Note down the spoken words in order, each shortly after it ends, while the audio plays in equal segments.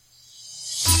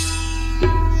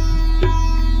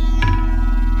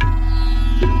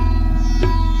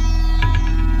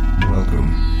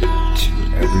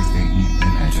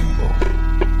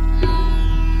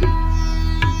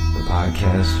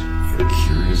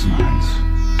people's minds.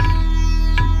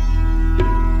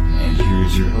 And here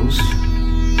is your host,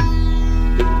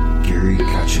 Gary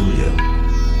Cacciolillo.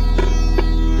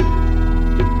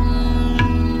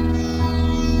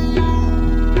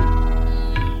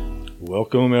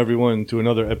 Welcome everyone to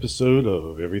another episode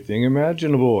of Everything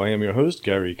Imaginable. I am your host,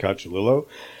 Gary Cacciolillo.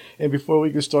 And before we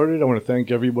get started, I want to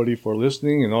thank everybody for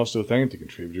listening and also thank the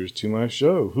contributors to my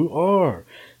show, who are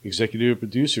executive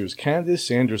producers Candace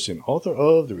Sanderson, author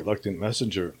of The Reluctant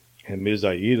Messenger, and Ms.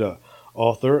 Aida,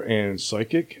 author and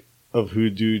psychic of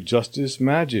Hoodoo Justice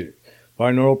Magic.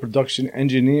 Binaural production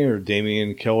engineer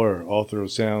Damian Keller, author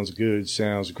of Sounds Good,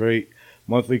 Sounds Great.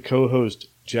 Monthly co-host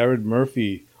Jared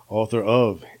Murphy, author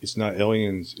of It's Not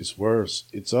Aliens, It's Worse,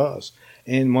 It's Us.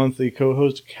 And monthly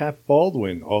co-host Cap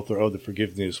Baldwin, author of The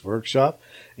Forgiveness Workshop.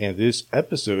 And this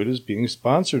episode is being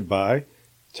sponsored by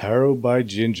Tarot by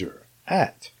Ginger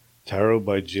at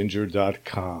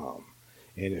tarotbyginger.com.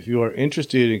 And if you are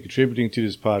interested in contributing to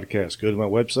this podcast, go to my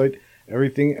website,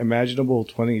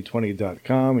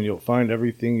 everythingimaginable2020.com, and you'll find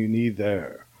everything you need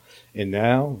there. And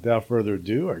now, without further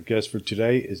ado, our guest for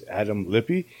today is Adam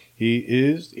Lippe. He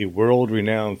is a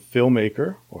world-renowned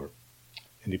filmmaker, or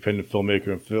independent filmmaker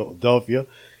in Philadelphia,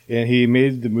 and he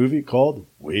made the movie called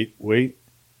Wait, Wait,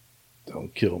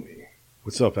 Don't Kill Me.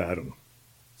 What's up, Adam?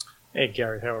 Hey,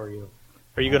 Gary, how are you?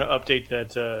 Are you going to update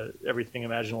that Everything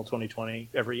Imaginable 2020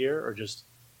 every year, or just...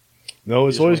 No,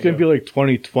 it's always going to be like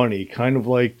 2020, kind of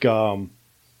like, what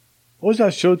was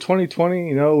that show, 2020,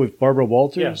 you know, with Barbara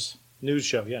Walters? Yeah, news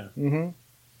show, yeah. Mm-hmm.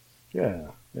 Yeah,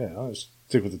 I'll just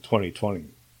stick with the 2020.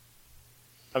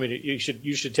 I mean, you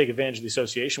should take advantage of the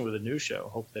association with a news show.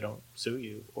 Hope they don't sue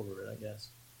you over it, I guess.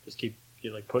 Just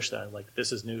push that, like,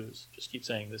 this is news. Just keep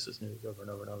saying this is news over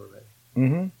and over and over, right?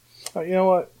 Mm-hmm. You know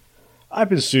what? I've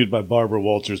been sued by Barbara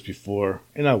Walters before,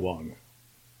 and I won.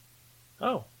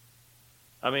 Oh.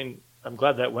 I mean, I'm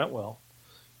glad that went well.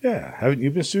 Yeah. Haven't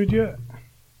you been sued yet?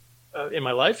 In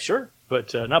my life, sure.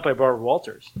 But not by Barbara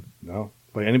Walters. No.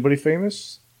 By anybody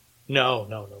famous? No one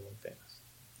famous.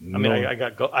 No. I mean,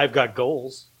 I've got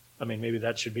goals. I mean, maybe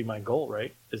that should be my goal,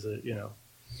 right? Is that, the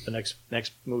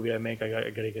next movie I make, I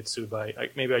got to get sued by.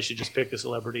 Maybe I should just pick a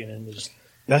celebrity and then just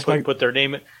put their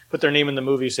name in the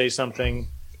movie, say something.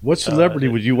 What celebrity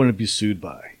would you want to be sued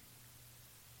by?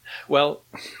 Well,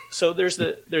 so there's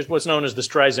what's known as the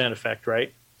Streisand effect,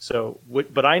 right? So,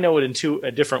 but I know it in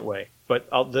a different way. But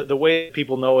the way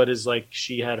people know it is like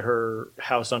she had her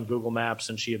house on Google Maps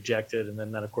and she objected, and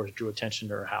then that of course drew attention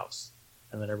to her house,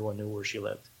 and then everyone knew where she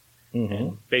lived. Mm-hmm.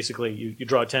 And basically, you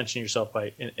draw attention to yourself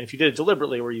by, and if you did it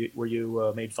deliberately, where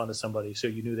you made fun of somebody, so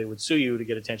you knew they would sue you to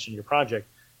get attention to your project,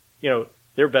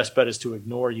 their best bet is to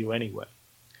ignore you anyway.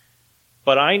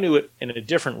 But I knew it in a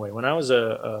different way. When I was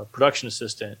a production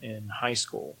assistant in high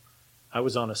school, I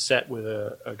was on a set with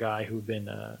a guy who'd been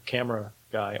a camera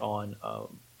guy on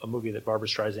a movie that Barbra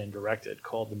Streisand directed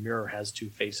called The Mirror Has Two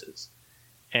Faces.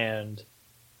 And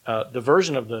the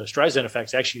version of the Streisand effect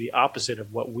is actually the opposite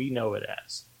of what we know it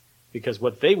as. Because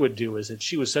what they would do is that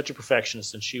she was such a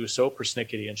perfectionist and she was so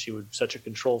persnickety and she was such a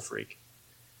control freak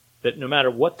that no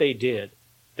matter what they did,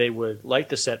 they would light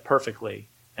the set perfectly.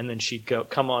 And then she'd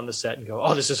come on the set and go,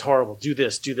 oh, this is horrible. Do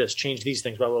this, change these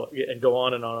things, blah, blah, blah, and go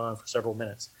on and on and on for several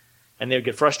minutes. And they would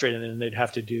get frustrated and they'd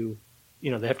have to do,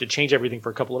 they have to change everything for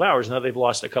a couple of hours. Now they've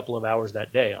lost a couple of hours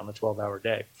that day on a 12-hour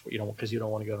day, because you don't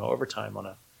want to go to overtime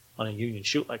on a union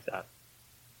shoot like that.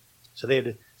 So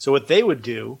what they would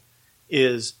do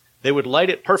is they would light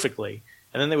it perfectly,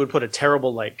 and then they would put a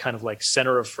terrible light kind of like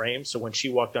center of frame. So when she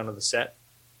walked onto the set,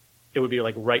 it would be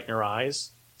like right in her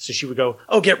eyes. So she would go,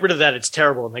 oh, get rid of that. It's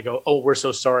terrible. And they go, oh, we're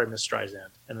so sorry, Miss Streisand.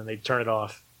 And then they'd turn it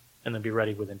off and then be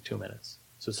ready within 2 minutes.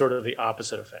 So it's sort of the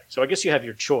opposite effect. So I guess you have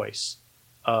your choice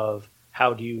of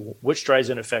which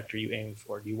Streisand effect are you aiming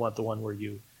for? Do you want the one where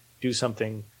you do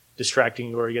something distracting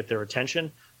in order to get their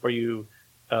attention, or you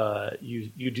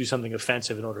do something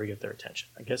offensive in order to get their attention?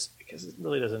 I guess because it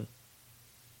really doesn't,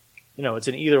 it's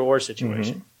an either or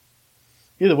situation.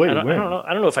 Mm-hmm. Either way, I don't know.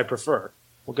 I don't know if I prefer.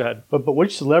 Well, go ahead. But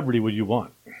which celebrity would you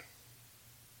want?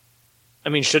 I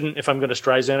mean, if I'm going to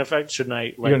Streisand effect, shouldn't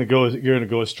I? You're going to go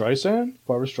with Streisand?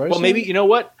 Barbra Streisand? Well, maybe, you know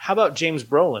what? How about James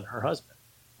Brolin, her husband?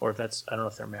 Or I don't know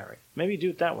if they're married. Maybe do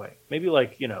it that way. Maybe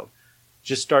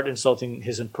just start insulting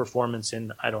his performance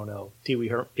in, I don't know,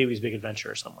 Pee-wee's Big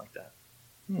Adventure or something like that.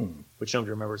 Which nobody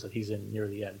remembers that he's in near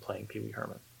the end playing Pee-wee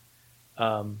Herman.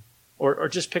 Or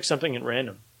just pick something at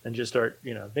random and just start,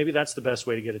 maybe that's the best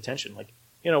way to get attention. Like,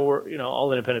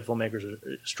 all independent filmmakers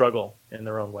struggle in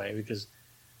their own way because,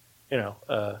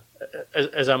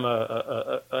 as I'm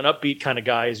an upbeat kind of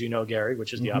guy, as you know, Gary,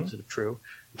 which is the opposite of true.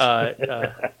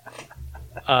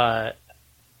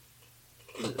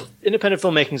 independent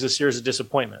filmmaking is a series of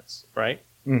disappointments, right?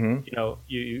 Mm-hmm. You know,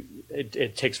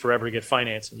 it takes forever to get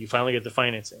financing. You finally get the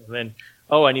financing, and then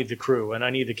I need the crew and I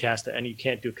need the cast, and you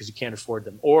can't do it because you can't afford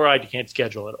them, or I can't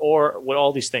schedule it, or what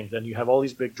all these things. Then you have all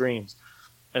these big dreams,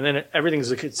 and then everything's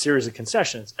a series of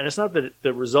concessions. And it's not that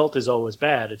the result is always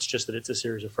bad; it's just that it's a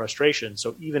series of frustrations.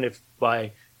 So even if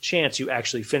by chance you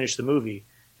actually finish the movie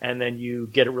and then you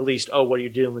get it released, what are you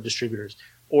dealing with distributors?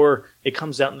 Or it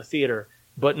comes out in the theater,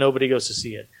 but nobody goes to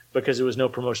see it because there was no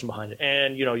promotion behind it.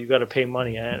 And, you know, you got to pay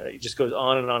money, and it just goes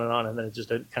on and on and on, and then it just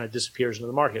kind of disappears into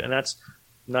the market. And that's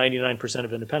 99%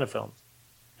 of independent films.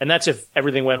 And that's if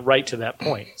everything went right to that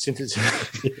point.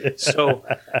 So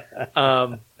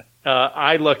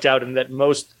I lucked out in that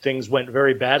most things went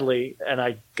very badly, and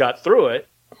I got through it,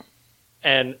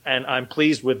 and I'm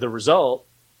pleased with the result,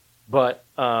 but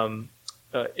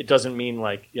it doesn't mean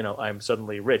like, you know, I'm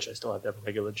suddenly rich. I still have to have a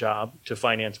regular job to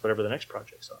finance whatever the next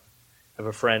projects are. I have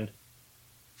a friend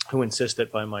who insists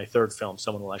that by my third film,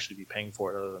 someone will actually be paying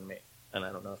for it other than me. And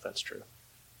I don't know if that's true.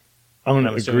 I'm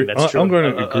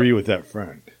going to agree with that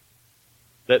friend.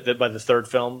 That by the third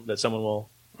film, that someone will...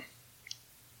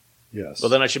 Yes. Well,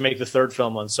 then I should make the third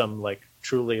film on some like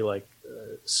truly like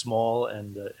small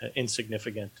and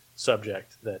insignificant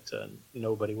subject that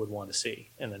nobody would want to see.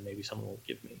 And then maybe someone will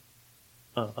give me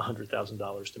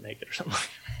 $100,000 to make it or something like that.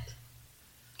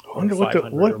 I wonder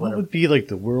what would be like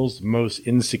the world's most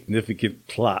insignificant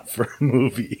plot for a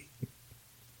movie.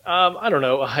 I don't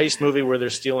know, a heist movie where they're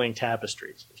stealing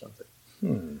tapestries or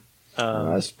something.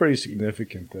 That's pretty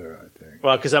significant there, I think.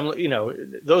 Well, because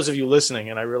those of you listening,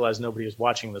 and I realize nobody is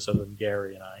watching this other than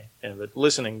Gary and I, but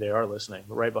listening, they are listening.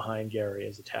 But right behind Gary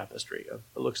is a tapestry of,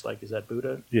 it looks like, is that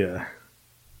Buddha? Yeah.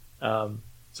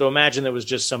 So imagine there was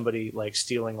just somebody like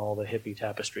stealing all the hippie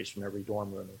tapestries from every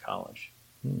dorm room in college.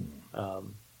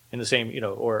 In the same,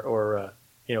 or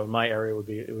in my area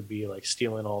it would be like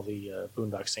stealing all the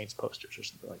Boondock Saints posters or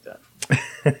something like that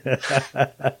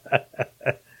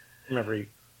from every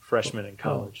freshman in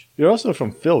college. You're also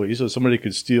from Philly, so somebody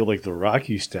could steal like the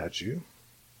Rocky statue.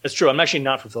 That's true. I'm actually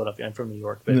not from Philadelphia. I'm from New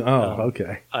York. But,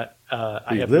 okay. I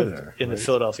have lived there, in the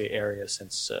Philadelphia area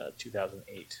since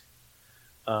 2008.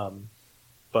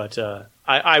 But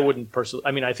I wouldn't personally.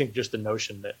 I mean, I think just the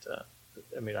notion that.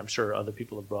 I'm sure other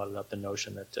people have brought it up. The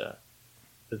notion that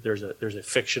there's a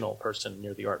fictional person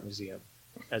near the art museum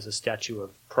as a statue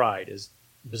of pride is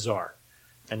bizarre,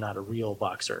 and not a real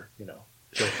boxer.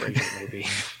 Joe Frazier maybe,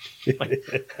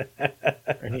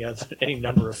 or any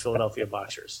number of Philadelphia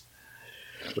boxers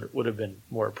would have been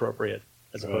more appropriate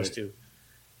as opposed to,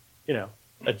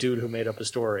 a dude who made up a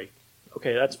story.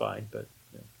 Okay, that's fine, but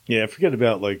yeah, forget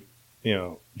about like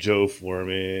Joe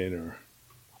Foreman or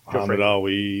Muhammad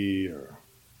Ali or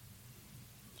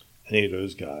any of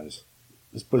those guys.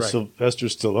 Let's put Sylvester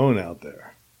Stallone out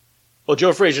there. Well,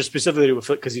 Joe Frazier specifically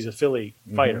because he's a Philly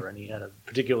fighter, and he had a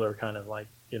particular kind of like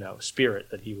spirit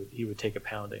that he would take a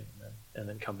pounding and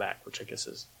then come back, which I guess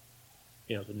is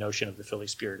the notion of the Philly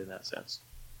spirit in that sense.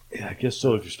 Yeah, I guess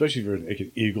so. Especially if you're like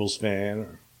an Eagles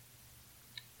fan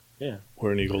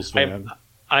or an Eagles fan.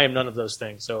 I am none of those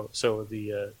things. So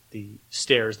the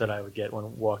stares that I would get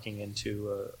when walking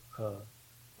into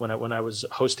when I was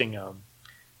hosting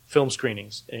film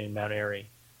screenings in Mount Airy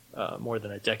more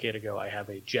than a decade ago, I have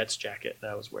a Jets jacket that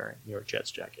I was wearing, New York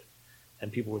Jets jacket,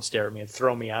 and people would stare at me and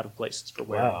throw me out of places for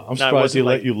wearing. Wow, I'm surprised they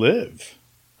let you live.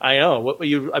 I know.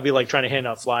 I'd be like trying to hand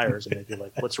out flyers, and they'd be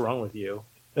like, "What's wrong with you?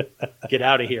 Get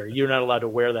out of here! You're not allowed to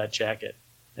wear that jacket."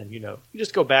 And you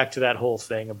just go back to that whole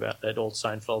thing about that old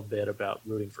Seinfeld bit about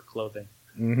rooting for clothing.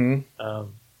 Mm-hmm.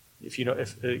 If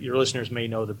your listeners may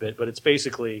know the bit, but it's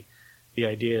basically the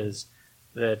idea is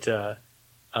that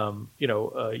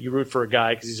you root for a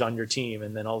guy because he's on your team,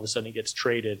 and then all of a sudden he gets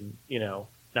traded, and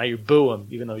now you boo him,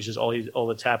 even though he's just all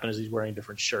that's happened is he's wearing a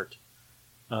different shirt.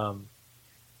 And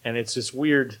it's this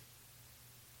weird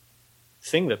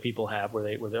thing that people have where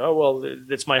they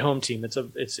it's my home team.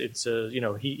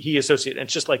 He associate. And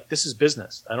it's just like, this is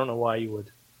business. I don't know why you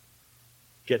would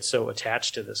get so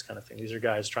attached to this kind of thing. These are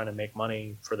guys trying to make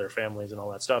money for their families and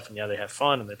all that stuff. And they have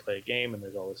fun and they play a game and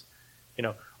there's all this,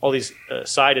 all these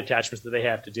side attachments that they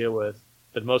have to deal with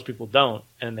that most people don't.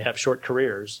 And they have short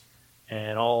careers.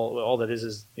 And all that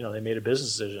is they made a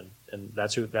business decision, and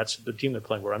that's the team they're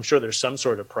playing for. I'm sure there's some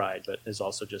sort of pride, but it's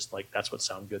also just like that's what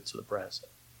sounds good to the press.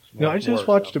 I just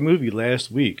watched a movie last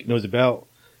week, and it was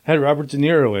had Robert De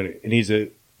Niro in it, and he's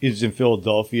in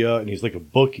Philadelphia, and he's like a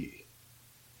bookie.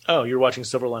 Oh, you're watching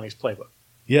Silver Linings Playbook?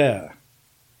 Yeah,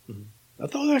 I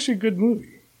thought it was actually a good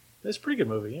movie. It's a pretty good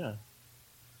movie, yeah.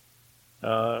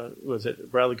 Was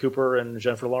it Bradley Cooper and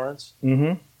Jennifer Lawrence?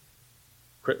 Mm-hmm.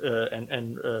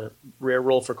 and rare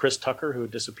role for Chris Tucker, who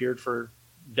had disappeared for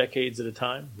decades at a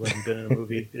time, who hadn't been in a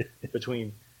movie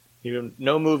between,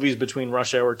 no movies between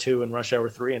Rush Hour 2 and Rush Hour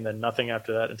 3, and then nothing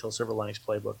after that until Silver Linings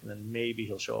Playbook, and then maybe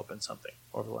he'll show up in something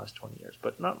over the last 20 years,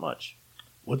 but not much.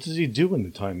 What does he do in the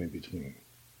time in between?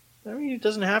 I mean, he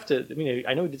doesn't have to. I mean,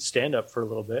 I know he did stand up for a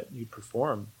little bit. You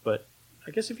perform, but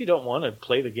I guess if you don't want to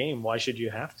play the game, why should you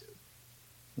have to?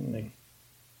 Like,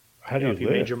 How do you if you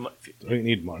live? made your, Do you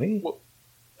need money? well,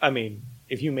 I mean,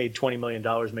 if you made $20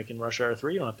 million making Rush Hour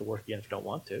 3, you don't have to work again if you don't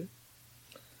want to.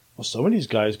 Well, some of these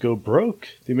guys go broke.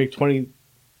 They make $20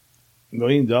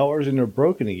 million and they're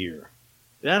broke in a year.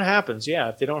 That happens, yeah.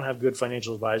 If they don't have good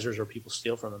financial advisors or people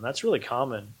steal from them, that's really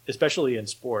common, especially in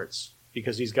sports,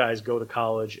 because these guys go to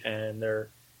college and they're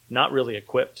not really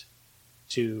equipped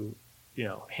to,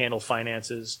 handle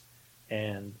finances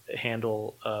and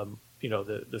handle,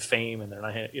 the fame, and they're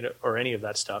not, or any of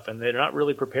that stuff, and they're not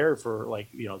really prepared for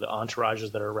the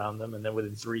entourages that are around them. And then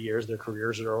within 3 years, their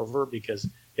careers are over because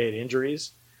they had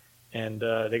injuries and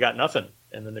they got nothing.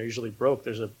 And then they're usually broke.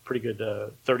 There's a pretty good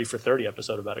 30 for 30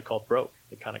 episode about it called Broke.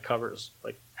 It kind of covers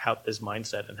how this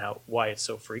mindset and why it's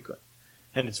so frequent.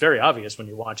 And it's very obvious when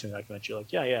you're watching the documentary. You're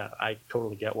like, yeah, I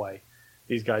totally get why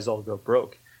these guys all go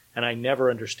broke. And I never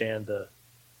understand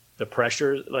the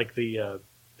pressure, the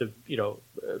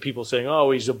people saying,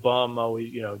 oh, he's a bum, oh, he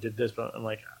did this. But I'm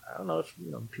like, I don't know if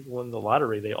people win the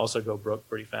lottery, they also go broke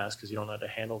pretty fast because you don't know how to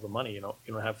handle the money. You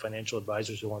don't have financial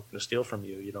advisors who aren't going to steal from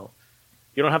you. You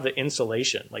don't have the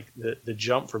insulation. Like the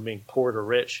jump from being poor to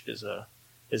rich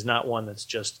is not one that's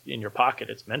just in your pocket.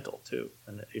 It's mental too,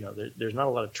 and there's not a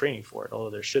lot of training for it,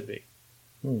 although there should be.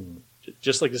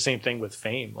 Just like the same thing with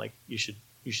fame. Like you should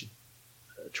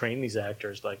train these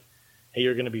actors. Like, hey,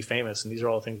 you're going to be famous, and these are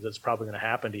all the things that's probably going to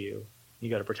happen to you. You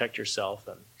got to protect yourself,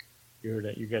 and you're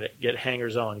going to get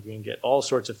hangers on. You're going to get all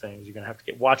sorts of things. You're going to have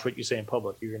to watch what you say in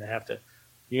public. You're going to have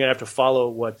to follow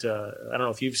what I don't know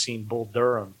if you've seen Bull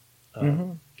Durham.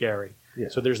 Gary. Yeah.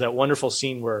 So there's that wonderful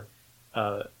scene where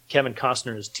Kevin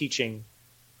Costner is teaching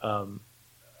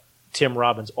Tim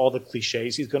Robbins all the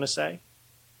cliches he's going to say.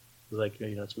 He's like,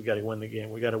 we got to win the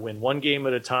game. We got to win one game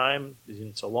at a time.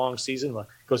 It's a long season.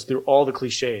 Goes through all the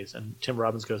cliches, and Tim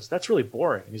Robbins goes, "That's really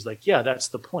boring." And he's like, "Yeah, that's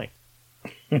the point."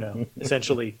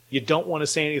 Essentially, you don't want to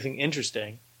say anything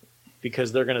interesting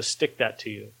because they're going to stick that to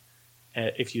you.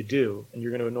 If you do, and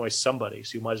you're going to annoy somebody,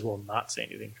 so you might as well not say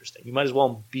anything interesting. You might as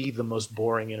well be the most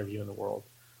boring interview in the world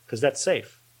because that's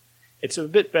safe. It's a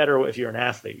bit better if you're an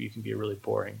athlete. You can be a really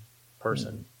boring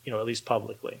person, at least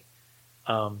publicly.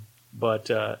 But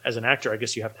as an actor, I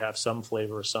guess you have to have some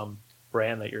flavor or some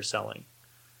brand that you're selling.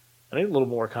 I think it's a little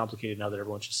more complicated now that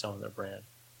everyone's just selling their brand.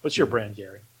 What's your brand,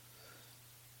 Gary?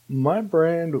 My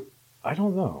brand, I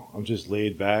don't know. I'm just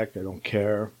laid back. I don't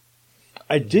care.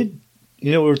 I did...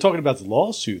 we were talking about the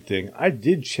lawsuit thing. I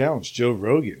did challenge Joe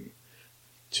Rogan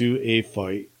to a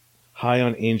fight high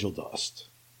on angel dust.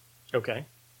 Okay.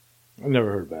 I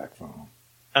never heard back from him.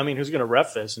 I mean, who's going to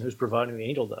ref this and who's providing the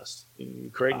angel dust?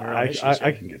 You're creating your own issues.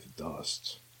 I can get the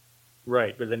dust.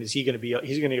 Right, but then is he going to be?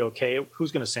 He's going to be okay.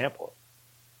 Who's going to sample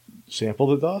it? Sample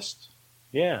the dust?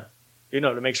 Yeah.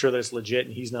 To make sure that it's legit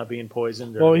and he's not being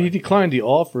poisoned. Well, he declined the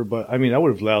offer, but I mean, I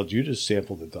would have allowed you to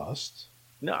sample the dust.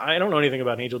 No, I don't know anything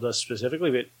about angel dust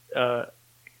specifically, but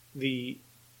he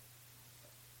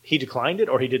declined it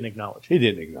or he didn't acknowledge it? He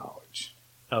didn't acknowledge.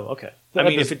 Oh, okay. I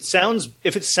mean, if it sounds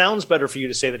better for you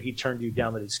to say that he turned you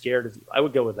down, that he's scared of you, I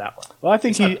would go with that one. Well, I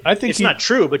think it's not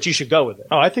true, but you should go with it.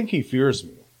 Oh, I think he fears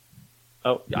me.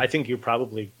 Oh, I think you're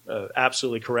probably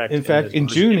absolutely correct. In fact, in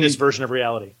June, this version of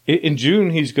reality. In June,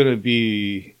 he's going to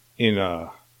be in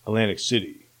Atlantic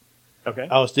City. Okay.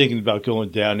 I was thinking about going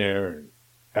down there and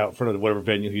out in front of whatever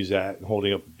venue he's at and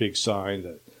holding up a big sign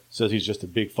that says he's just a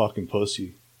big fucking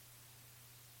pussy.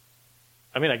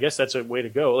 I mean, I guess that's a way to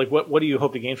go. Like, what do you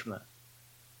hope to gain from that?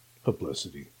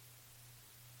 Publicity.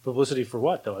 Publicity for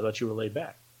what, though? I thought you were laid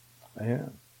back. I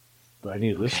am. But I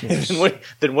need listeners.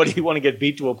 Then what do you want to get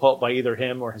beat to a pulp by either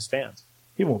him or his fans?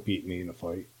 He won't beat me in a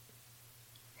fight.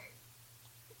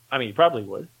 I mean, he probably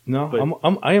would. No,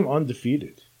 but I am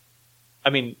undefeated. I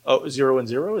mean,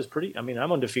 0-0 is pretty. I mean,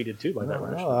 I'm undefeated too by that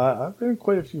rationale. No, I've been in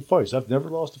quite a few fights. I've never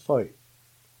lost a fight.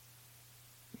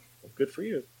 Well, good for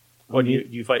you. What do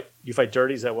you fight? You fight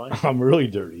dirty? Is that why? I'm really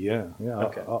dirty. Yeah.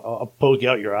 Okay. I'll poke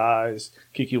out your eyes,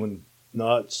 kick you in the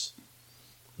nuts.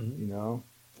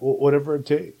 Whatever it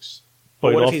takes.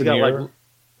 But what if he's got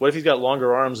what if he's got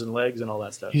longer arms and legs and all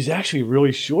that stuff? He's actually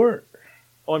really short.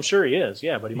 Oh, I'm sure he is.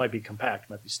 Yeah, but he might be compact,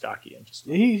 might be stocky, and just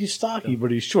he's stocky,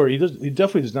 but he's short. He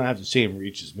definitely does not have the same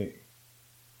reach as me.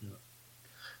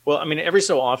 Well, I mean, every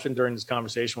so often during this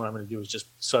conversation, what I'm going to do is just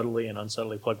subtly and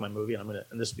unsubtly plug my movie, and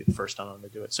this will be the first time I'm going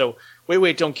to do it. So,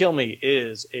 Wait, Don't Kill Me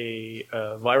is a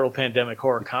viral pandemic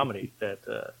horror comedy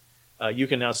that you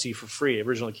can now see for free. It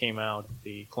originally came out at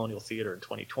the Colonial Theater in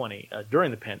 2020 during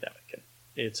the pandemic. And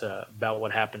it's about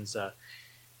what happens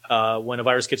when a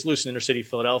virus gets loose in inner city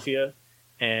Philadelphia,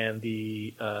 and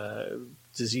the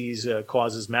disease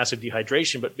causes massive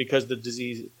dehydration. But because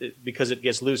because it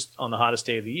gets loose on the hottest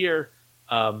day of the year,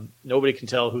 nobody can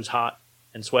tell who's hot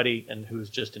and sweaty and who's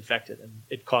just infected, and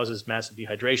it causes massive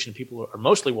dehydration. People are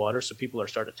mostly water, so people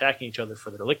start attacking each other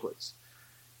for their liquids.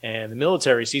 And the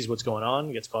military sees what's going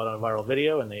on, gets caught on a viral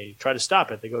video, and they try to stop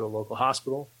it. They go to a local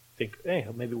hospital, think, hey,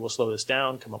 maybe we'll slow this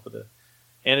down, come up with an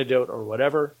antidote or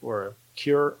whatever, or a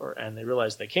cure, and they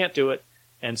realize they can't do it,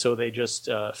 and so they just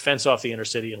fence off the inner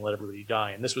city and let everybody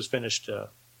die. And this was finished a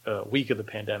week of the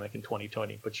pandemic in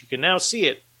 2020, but you can now see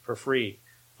it for free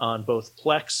on both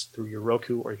Plex through your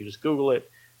Roku, or you can just Google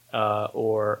it,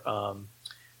 or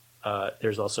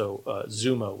there's also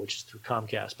Zumo, which is through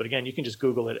Comcast. But again, you can just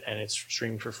Google it, and it's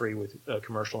streamed for free with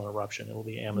commercial interruption. It will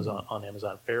be on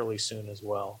Amazon fairly soon as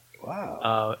well.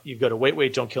 Wow. You go to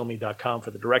waitwaitdon'tkillme.com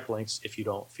for the direct links if you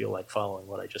don't feel like following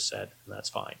what I just said, and that's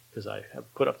fine, because I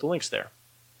have put up the links there.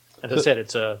 As I said,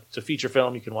 it's a feature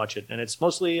film. You can watch it, and it's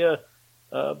mostly a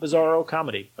bizarro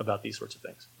comedy about these sorts of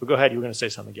things. But go ahead. You were going to say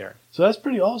something, Gary. So that's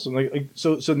pretty awesome.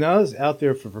 So now it's out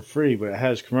there for free, but it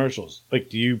has commercials. Like,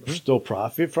 do you still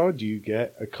profit from it? Do you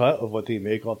get a cut of what they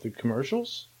make off the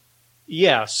commercials?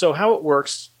 Yeah. So how it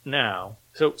works now.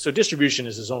 So distribution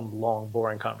is its own long,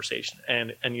 boring conversation.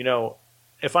 And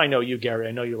if I know you, Gary,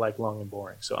 I know you like long and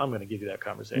boring. So I'm going to give you that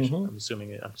conversation. I'm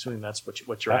assuming that's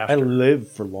what you're after. I live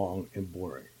for long and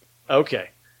boring. Okay.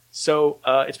 So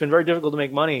it's been very difficult to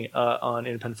make money on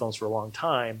independent films for a long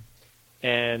time.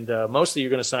 And mostly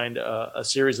you're going to sign a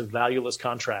series of valueless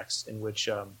contracts in which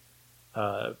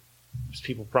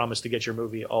people promise to get your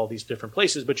movie all these different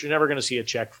places, but you're never going to see a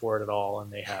check for it at all. And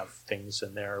they have things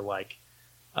in there like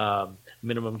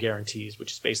minimum guarantees,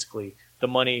 which is basically the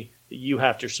money that you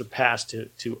have to surpass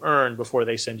to earn before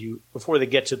they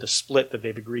get to the split that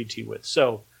they've agreed to with.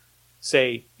 So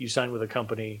say you sign with a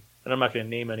company, and I'm not going to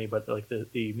name any, but like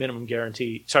the minimum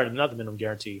guarantee, sorry, not the minimum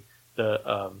guarantee,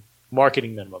 the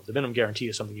marketing minimum. The minimum guarantee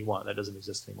is something you want. That doesn't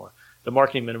exist anymore. The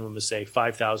marketing minimum is, say,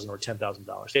 $5,000 or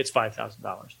 $10,000. Say it's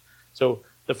 $5,000. So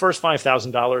the first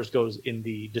 $5,000 goes in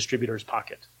the distributor's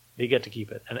pocket. They get to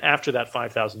keep it. And after that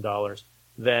 $5,000,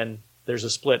 then there's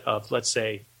a split of, let's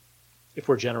say, if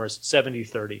we're generous,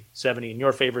 70-30, 70 in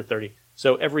your favor, 30.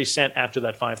 So every cent after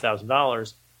that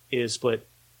 $5,000 is split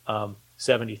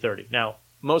 70-30. Now,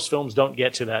 most films don't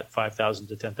get to that $5,000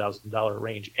 to $10,000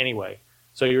 range anyway,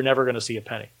 so you're never going to see a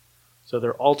penny. So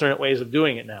there are alternate ways of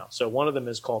doing it now. So one of them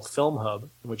is called Film Hub,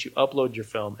 in which you upload your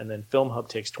film, and then Film Hub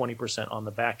takes 20% on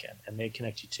the back end, and they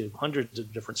connect you to hundreds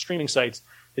of different streaming sites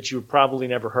that you probably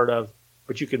never heard of,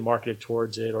 but you can market it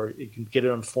towards it, or you can get it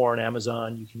on foreign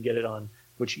Amazon, you can get it on,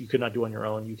 which you could not do on your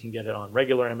own, you can get it on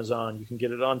regular Amazon, you can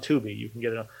get it on Tubi, you can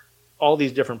get it on all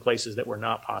these different places that were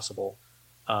not possible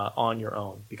on your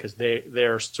own, because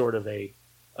they're sort of a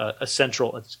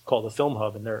central, it's called a Film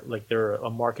Hub, and they're a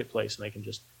marketplace, and they can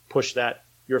just push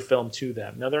your film to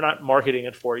them. Now, they're not marketing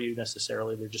it for you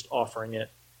necessarily, they're just offering it,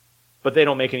 but they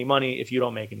don't make any money if you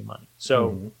don't make any money.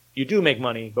 So you do make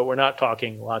money, but we're not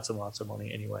talking lots and lots of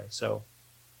money anyway. So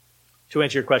to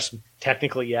answer your question,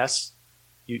 technically yes,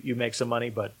 you make some money,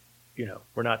 but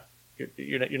we're not.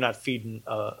 You're not feeding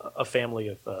a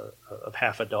family of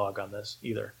half a dog on this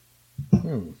either.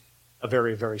 A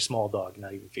very, very small dog,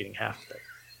 not even feeding half of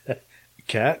it.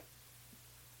 Cat?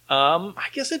 I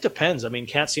guess it depends. I mean,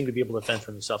 cats seem to be able to fend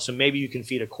for themselves, so maybe you can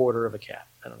feed a quarter of a cat.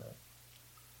 I don't know.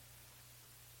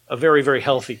 A very, very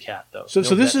healthy cat, though. So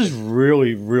this is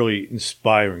really, really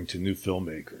inspiring to new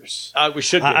filmmakers. We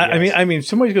should be. Yes. I mean,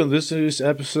 somebody's going to listen to this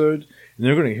episode, and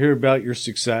they're going to hear about your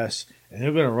success, and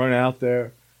they're going to run out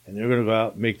there, and they're going to go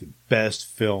out and make the best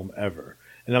film ever.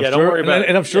 And I'm don't worry about it.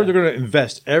 And I'm sure they're going to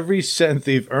invest every cent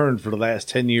they've earned for the last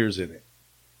 10 years in it.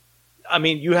 I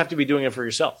mean, you have to be doing it for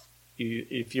yourself.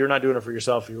 If you're not doing it for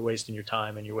yourself, you're wasting your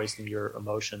time, and you're wasting your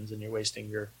emotions, and you're wasting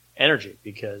your energy,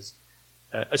 because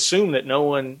assume that no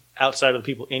one outside of the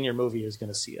people in your movie is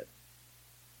going to see it.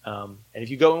 And if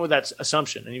you go in with that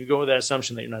assumption, that you're not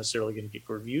necessarily going to get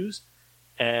reviews,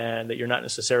 and that you're not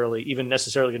necessarily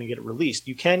going to get it released,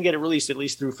 you can get it released at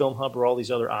least through Film Hub or all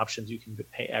these other options. You can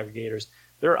pay aggregators.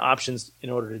 There are options in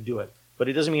order to do it, but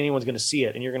it doesn't mean anyone's going to see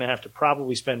it, and you're going to have to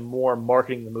probably spend more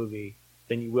marketing the movie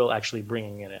than you will actually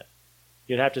bringing in it.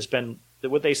 You'd have to spend,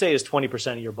 what they say is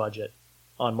 20% of your budget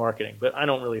on marketing, but I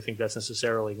don't really think that's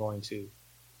necessarily going to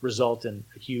result in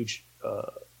a huge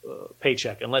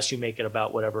paycheck unless you make it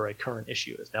about whatever a current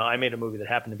issue is. Now, I made a movie that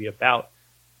happened to be about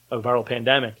a viral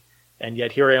pandemic, and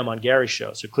yet here I am on Gary's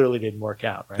show, so clearly it didn't work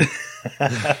out, right?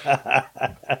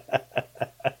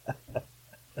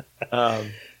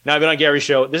 Now, I've been on Gary's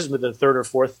show. This is the third or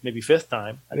fourth, maybe fifth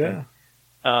time, I think.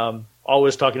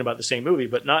 Always talking about the same movie,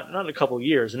 but not in a couple of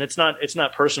years. And it's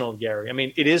not personal to Gary. I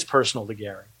mean, it is personal to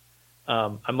Gary.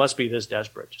 I must be this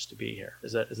desperate just to be here.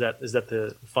 Is that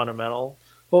the fundamental?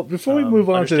 Well, before we move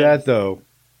on to that, though,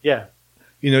 yeah,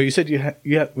 you said you have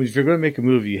if you're going to make a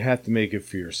movie, you have to make it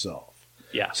for yourself.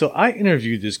 Yeah. So I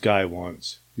interviewed this guy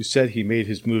once who said he made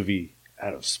his movie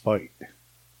out of spite.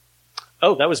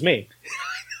 Oh, that was me.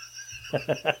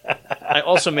 I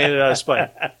also made it out of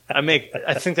spite. I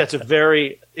think that's a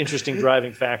very interesting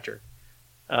driving factor.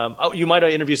 You might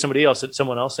have interviewed somebody else. Did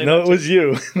someone else say no, that? it was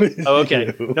you. Oh,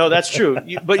 okay. No, that's true.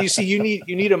 But you see, you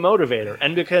need a motivator,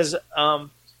 and because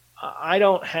I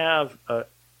don't have.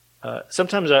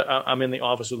 Sometimes I'm in the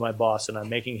office with my boss, and I'm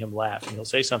making him laugh, and he'll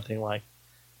say something like,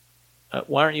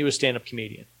 "Why aren't you a stand-up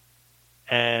comedian?"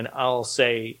 And I'll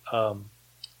say,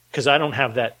 "Because I don't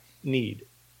have that need.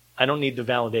 I don't need the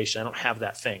validation. I don't have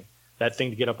that thing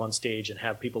to get up on stage and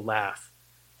have people laugh,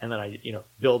 and then I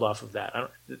build off of that.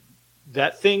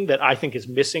 That thing that I think is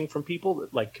missing from people,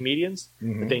 like comedians,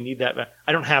 that they need that.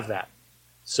 I don't have that.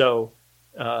 So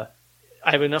I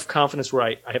have enough confidence where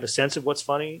I have a sense of what's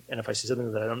funny, and if I see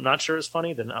something that I'm not sure is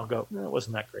funny, then I'll go, no, it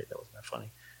wasn't that great. That wasn't that funny.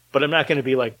 But I'm not going to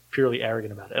be like purely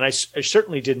arrogant about it. And I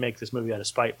certainly did make this movie out of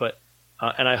spite, but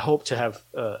and I hope to have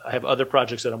I have other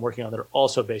projects that I'm working on that are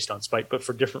also based on spite, but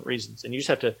for different reasons. And you just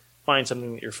have to find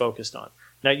something that you're focused on.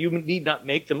 Now, you need not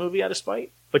make the movie out of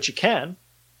spite, but you can.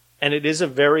 And it is a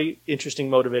very interesting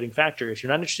motivating factor. If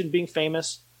you're not interested in being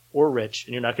famous or rich,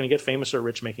 and you're not going to get famous or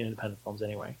rich making independent films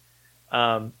anyway,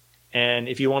 and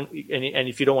if you want, and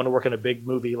if you don't want to work on a big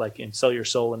movie like in Sell Your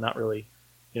Soul and not really,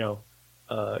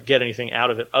 get anything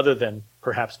out of it other than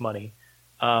perhaps money,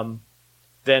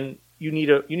 then you need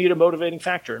a motivating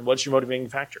factor. And what's your motivating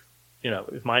factor?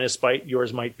 If mine is spite,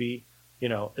 yours might be,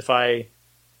 if I,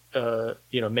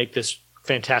 make this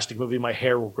fantastic movie, my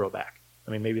hair will grow back.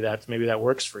 I mean, maybe that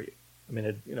works for you. I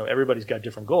mean, everybody's got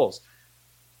different goals.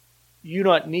 You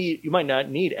might not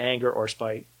need anger or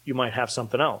spite. You might have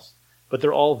something else, but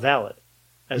they're all valid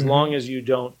as long as you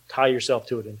don't tie yourself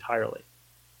to it entirely.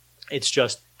 It's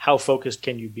just how focused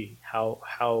can you be?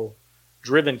 How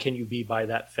driven can you be by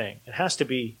that thing? It has to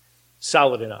be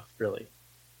solid enough, really.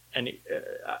 And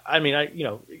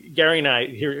Gary and I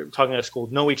here talking at school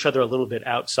know each other a little bit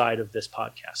outside of this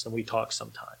podcast, and we talk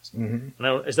sometimes.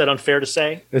 Mm-hmm. Is that unfair to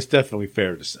say? It's definitely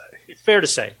fair to say. Fair to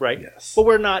say, right? Yes. But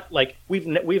we're not like we've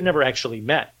never actually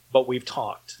met, but we've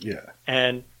talked. Yeah.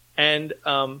 And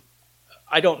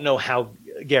I don't know how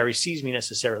Gary sees me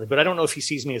necessarily, but I don't know if he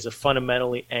sees me as a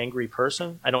fundamentally angry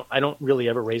person. I don't really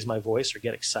ever raise my voice or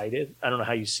get excited. I don't know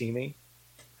how you see me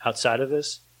outside of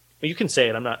this. You can say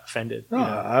it. I'm not offended.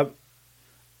 No,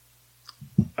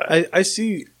 I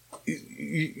see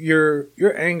your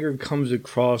anger comes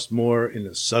across more in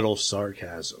a subtle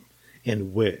sarcasm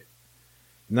and wit,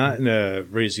 not in a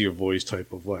raise your voice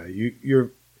type of way.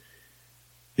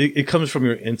 It comes from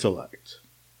your intellect.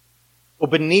 Well,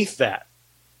 beneath that,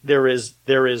 there is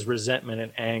resentment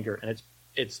and anger, and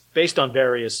it's based on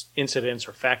various incidents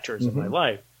or factors in my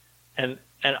life, and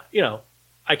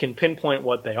I can pinpoint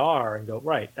what they are and go,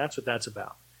 right, that's what that's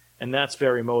about. And that's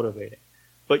very motivating.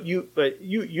 But you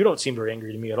don't seem very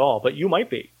angry to me at all, but you might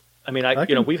be. I mean,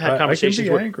 we've had conversations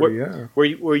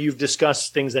where you've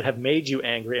discussed things that have made you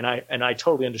angry, and I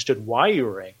totally understood why you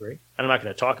were angry. And I'm not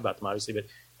going to talk about them, obviously,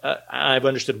 but I've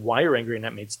understood why you're angry, and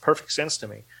that makes perfect sense to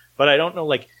me. But I don't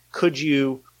know, could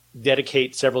you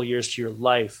dedicate several years to your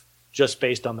life just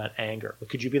based on that anger?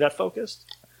 Could you be that focused?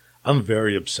 I'm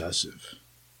very obsessive.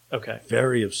 Okay.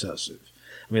 Very obsessive.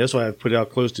 I mean, that's why I've put out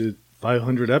close to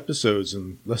 500 episodes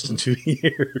in less than 2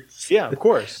 years. Yeah, of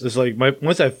course. It's like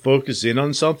once I focus in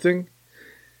on something,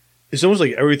 it's almost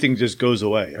like everything just goes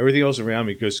away. Everything else around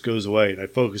me just goes away, and I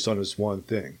focus on this one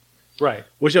thing. Right.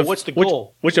 What's the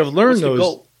goal? Which I've learned,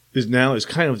 is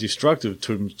kind of destructive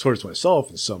towards myself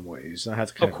in some ways. I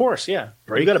have to of course, yeah.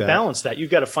 You've got to balance that.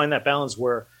 You've got to find that balance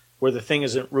where the thing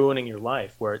isn't ruining your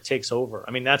life, where it takes over.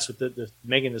 I mean, that's what the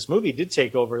making this movie did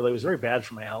take over. It was very bad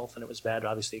for my health, and it was bad,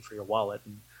 obviously, for your wallet.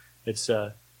 And it's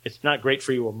not great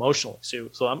for you emotionally.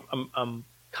 So I'm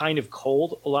kind of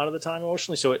cold a lot of the time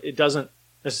emotionally. So it doesn't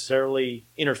necessarily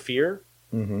interfere.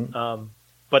 Mm-hmm.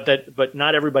 But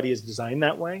not everybody is designed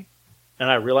that way. And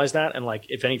I realized that. And like,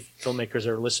 if any filmmakers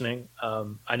are listening,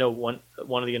 I know one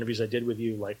of the interviews I did with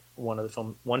you, like one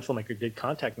filmmaker did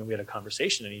contact me. We had a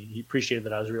conversation, and he appreciated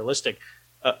that I was realistic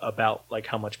about like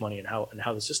how much money and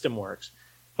how the system works.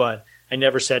 But I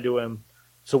never said to him,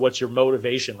 so what's your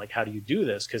motivation? Like, how do you do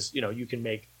this? Because, you can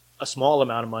make a small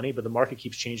amount of money, but the market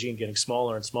keeps changing and getting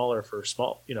smaller and smaller for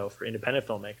for independent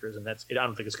filmmakers. And I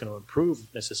don't think it's going to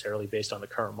improve necessarily based on the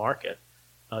current market,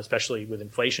 especially with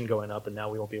inflation going up. And now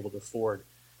we won't be able to afford,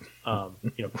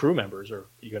 crew members, or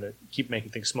you're going to keep making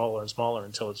things smaller and smaller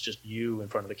until it's just you in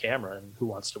front of the camera. And who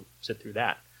wants to sit through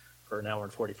that for an hour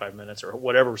and 45 minutes or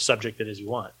whatever subject it is you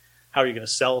want? How are you going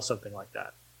to sell something like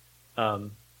that?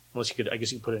 Unless you could, I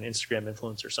guess you could put an Instagram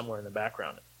influencer somewhere in the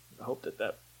background. I hope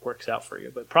that works out for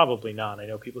you, but probably not. I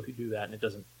know people who do that, and it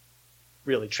doesn't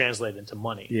really translate into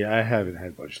money. Yeah, I haven't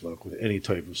had much luck with any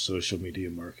type of social media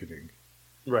marketing.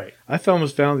 Right. I've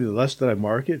almost found the less that I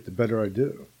market, the better I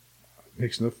do. It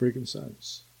makes no freaking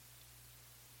sense.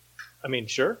 I mean,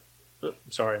 sure. I'm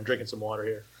sorry, I'm drinking some water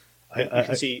here. You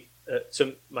can see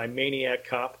my Maniac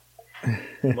Cop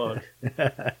mug.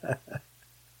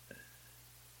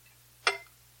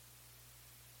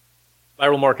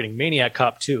 Viral Marketing, Maniac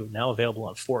Cop 2, now available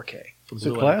on 4K. It's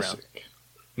a classic.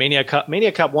 Maniac Cop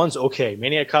 1's okay.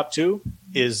 Maniac Cop 2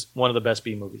 is one of the best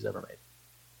B movies ever made.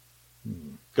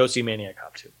 Go see Maniac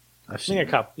Cop 2. Maniac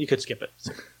Cop, you could skip it.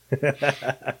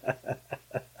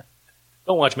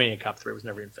 Don't watch Maniac Cop 3. It was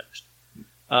never even finished.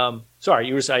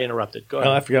 Sorry, I interrupted. Go ahead.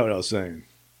 Oh, I forgot what I was saying.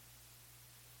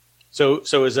 So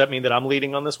does that mean that I'm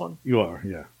leading on this one? You are,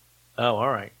 yeah. Oh, all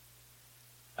right.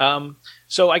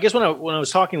 So I guess when I was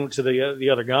talking to the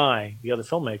other guy, the other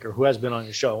filmmaker who has been on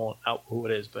your show, I won't out who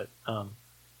it is, but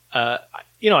I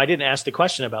didn't ask the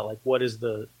question about like what is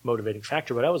the motivating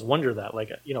factor, but I always wonder that.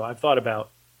 Like, I've thought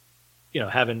about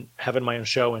having my own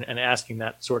show and asking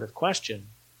that sort of question.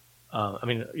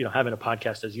 Having a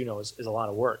podcast, as you know, is a lot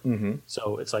of work. Mm-hmm.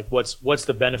 So it's like, what's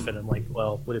the benefit? I'm like,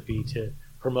 well, would it be to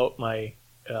promote my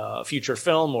future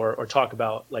film or talk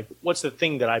about like what's the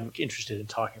thing that I'm interested in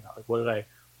talking about? Like, what did I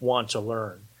want to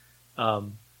learn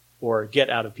or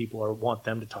get out of people or want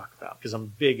them to talk about? Because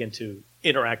I'm big into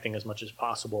interacting as much as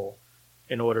possible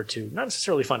in order to not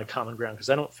necessarily find a common ground, because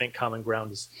I don't think common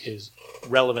ground is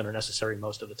relevant or necessary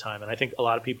most of the time. And I think a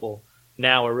lot of people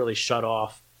now are really shut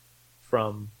off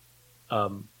from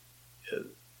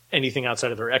anything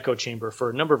outside of their echo chamber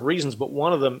for a number of reasons. But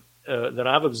one of them that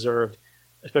I've observed,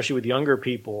 especially with younger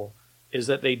people, is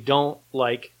that they don't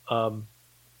like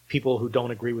people who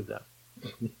don't agree with them.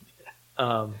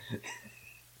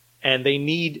 And they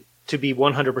need to be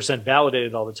 100%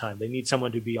 validated all the time. They need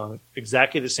someone to be on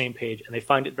exactly the same page, and they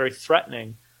find it very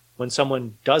threatening when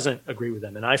someone doesn't agree with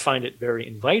them. And I find it very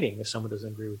inviting if someone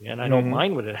doesn't agree with me, and I don't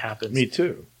mind when it happens. Me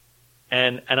too.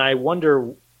 And I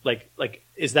wonder, like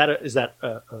is that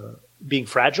being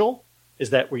fragile?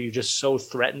 Is that where you're just so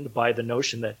threatened by the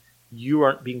notion that you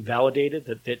aren't being validated,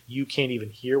 that you can't even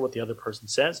hear what the other person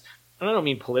says? And I don't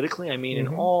mean politically. I mean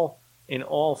in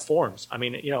all forms. I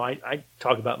mean, I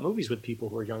talk about movies with people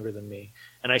who are younger than me,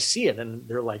 and I see it, and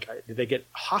they're like, they get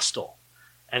hostile,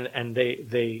 and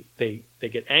they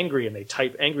get angry, and they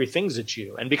type angry things at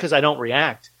you. And because I don't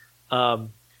react,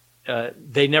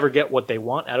 they never get what they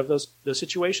want out of those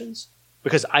situations,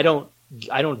 because I don't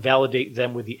validate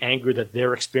them with the anger that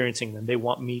they're experiencing, and they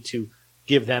want me to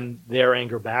give them their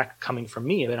anger back coming from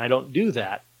me, and I don't do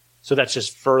that. So that's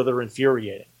just further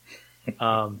infuriating.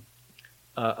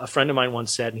 A friend of mine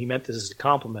once said, and he meant this as a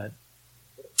compliment,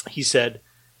 he said,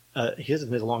 he said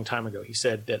this a long time ago, he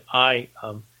said that I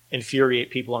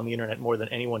infuriate people on the internet more than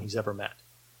anyone he's ever met.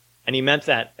 And he meant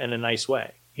that in a nice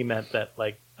way. He meant that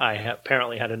like I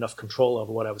apparently had enough control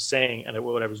over what I was saying, and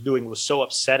what I was doing was so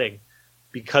upsetting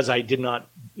because I did not,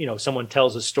 someone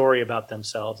tells a story about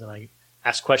themselves and I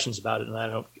ask questions about it,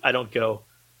 and I don't go,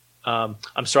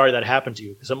 I'm sorry that happened to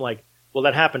you, because I'm like, well,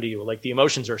 that happened to you. Like, the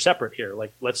emotions are separate here.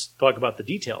 Like, let's talk about the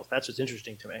details. That's what's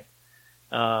interesting to me.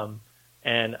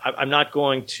 And I'm not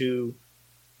going to,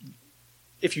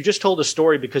 if you just told a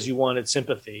story because you wanted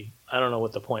sympathy, I don't know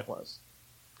what the point was,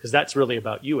 because that's really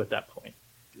about you at that point.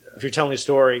 Yeah. If you're telling a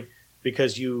story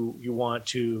because you want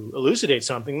to elucidate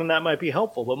something, then that might be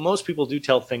helpful. But most people do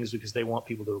tell things because they want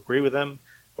people to agree with them,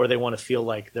 or they want to feel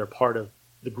like they're part of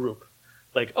the group.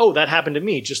 Like, oh, that happened to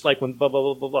me, just like when blah, blah,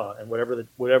 blah, blah, blah, and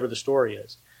whatever the story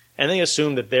is. And they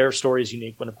assume that their story is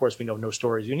unique, when, of course, we know no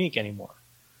story is unique anymore.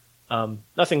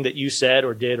 Nothing that you said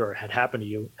or did or had happened to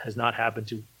you has not happened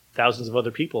to thousands of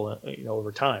other people,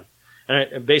 over time.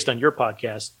 And based on your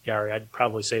podcast, Gary, I'd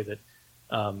probably say that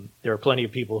there are plenty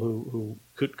of people who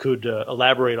could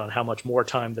elaborate on how much more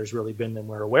time there's really been than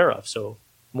we're aware of. So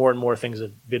more and more things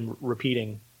have been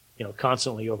repeating,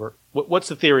 constantly over. What's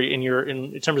the theory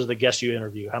in terms of the guests you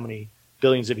interview? How many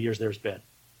billions of years there's been,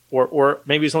 or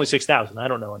maybe it's only 6,000. I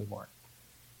don't know anymore.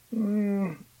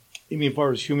 You mean as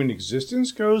far as human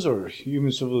existence goes, or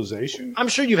human civilization? I'm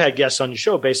sure you've had guests on your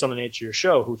show based on the nature of your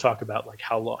show who talk about like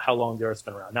how long the Earth's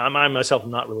been around. Now, I myself am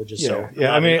not religious, so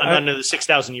I'm not into the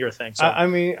 6,000 year thing. So. I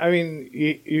mean,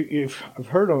 I've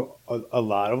heard a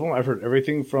lot of them. I've heard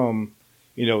everything from,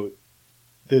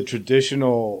 the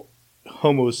traditional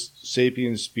Homo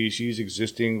sapiens species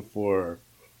existing for,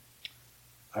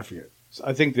 I forget.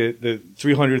 I think that the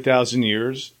 300,000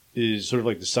 years is sort of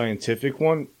like the scientific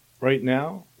one right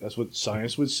now. That's what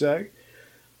science would say.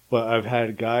 But I've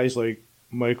had guys like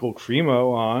Michael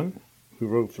Cremo on, who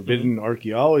wrote Forbidden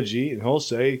Archaeology, and he'll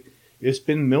say it's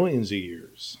been millions of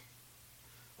years.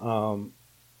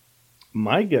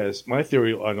 My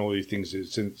theory on all these things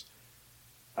is, since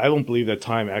I don't believe that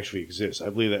time actually exists, I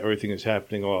believe that everything is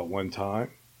happening all at one time.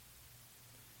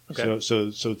 Okay.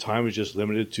 So time is just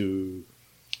limited to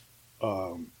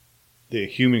the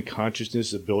human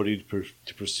consciousness ability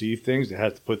to perceive things. They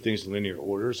have to put things in linear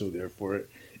order, so therefore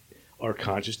our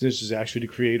consciousness is actually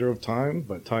the creator of time,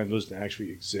 but time doesn't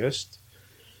actually exist.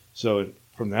 So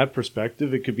from that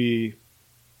perspective, it could be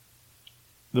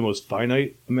the most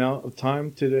finite amount of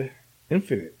time to the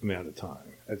infinite amount of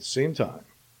time at the same time.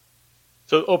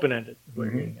 So open-ended, is what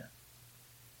you're getting at.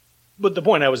 But the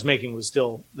point I was making was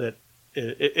still that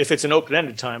if it's an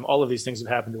open-ended time, all of these things have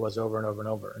happened to us over and over and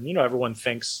over. And, everyone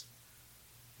thinks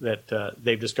that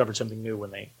they've discovered something new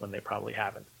when they probably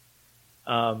haven't.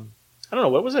 I don't know.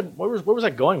 Where was I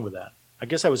going with that? I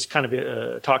guess I was kind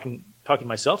of talking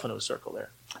myself into a circle there.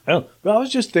 Oh, well, I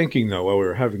was just thinking, though, while we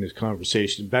were having this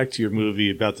conversation, back to your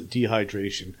movie about the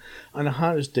dehydration on the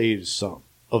hottest day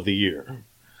of the year.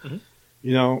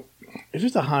 Mm-hmm. If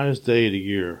it's the hottest day of the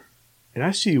year and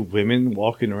I see women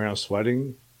walking around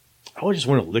sweating, I would just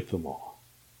want to lick them all.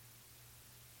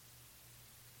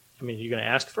 I mean, you're going to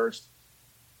ask first?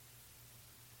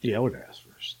 Yeah, I would ask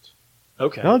first.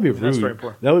 Okay. That would be rude. That's very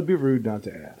important. That would be rude not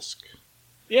to ask.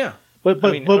 Yeah. But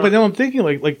now I'm thinking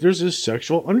like there's this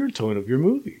sexual undertone of your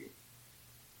movie.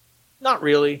 Not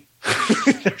really.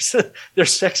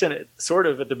 There's sex in it, sort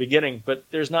of, at the beginning, but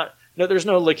there's no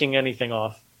licking anything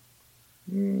off.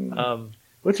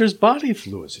 But there's body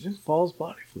fluids. It involves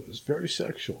body fluids. It's very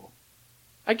sexual.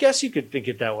 I guess you could think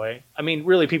it that way. I mean,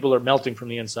 really, people are melting from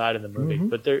the inside in the movie,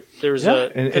 but there's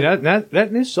and that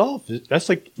in itself, that's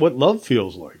like what love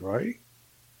feels like, right?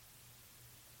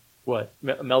 What?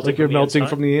 Melting? Like you're melting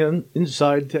from the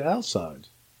inside to outside.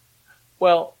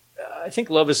 Well, I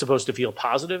think love is supposed to feel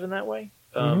positive in that way.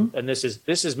 And this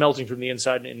is melting from the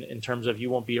inside in terms of you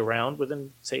won't be around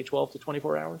within, say, 12 to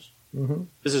 24 hours. Mm-hmm.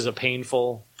 This is a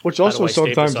painful... Which also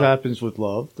sometimes happens with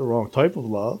love, the wrong type of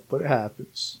love, but it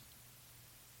happens.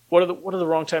 What are the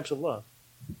wrong types of love?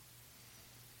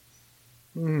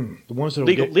 The ones that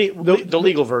the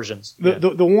legal versions.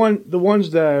 The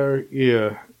ones that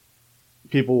are,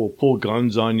 people will pull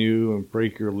guns on you and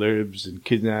break your ribs and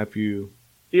kidnap you.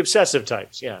 The obsessive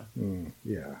types, yeah.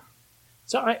 Yeah.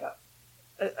 So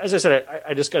as I said,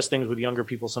 I discuss things with younger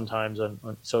people sometimes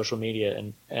on social media,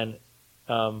 and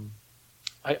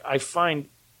I find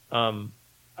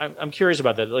I'm curious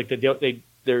about that. Like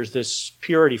there's this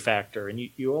purity factor, and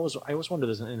I always wonder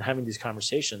this in having these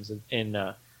conversations,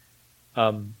 and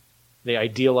they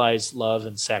idealize love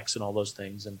and sex and all those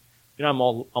things, and I'm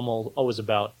always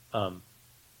about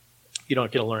you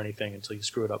don't get to learn anything until you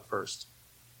screw it up first.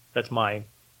 That's my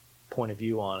point of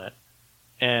view on it,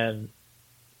 and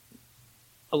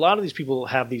a lot of these people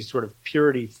have these sort of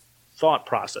purity thought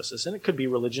processes, and it could be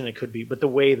religion, it could be, but the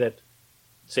way that,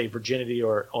 say, virginity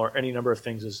or any number of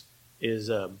things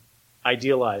is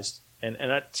idealized, and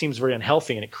that seems very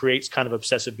unhealthy, and it creates kind of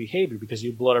obsessive behavior because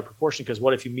you blow out of proportion. Because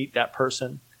what if you meet that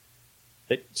person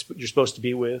that you're supposed to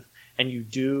be with, and you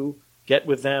do get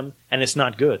with them, and it's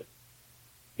not good?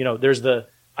 There's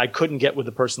I couldn't get with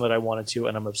the person that I wanted to,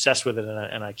 and I'm obsessed with it,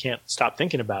 and I can't stop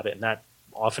thinking about it, and that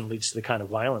often leads to the kind of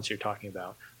violence you're talking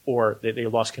about, or they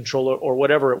lost control, or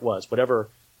whatever it was, whether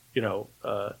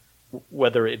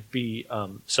it be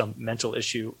some mental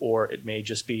issue, or it may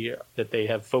just be that they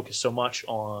have focused so much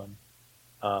on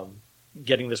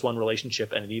getting this one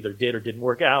relationship, and it either did or didn't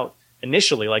work out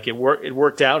initially. Like it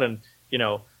worked out, and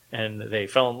and they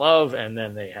fell in love, and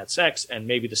then they had sex, and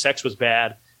maybe the sex was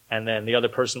bad, and then the other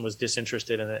person was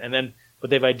disinterested in it, and then but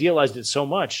they've idealized it so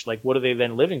much. Like, what are they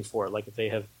then living for? Like if they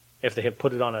have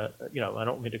put it on a, I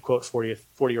don't mean to quote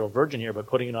 40-year-old virgin here, but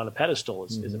putting it on a pedestal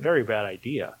is a very bad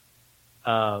idea.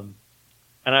 And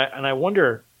I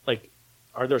wonder, like,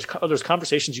 are those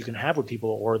conversations you can have with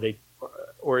people, or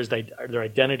is their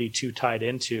identity too tied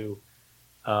into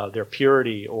their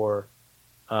purity or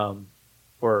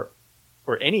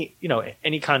any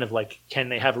any kind of like, can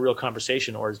they have a real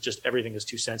conversation, or is just everything is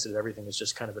too sensitive, everything is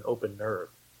just kind of an open nerve?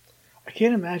 I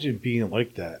can't imagine being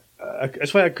like that.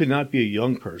 That's why I could not be a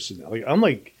young person.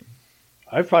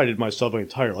 I've prided myself my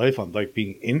entire life on like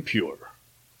being impure.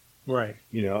 Right.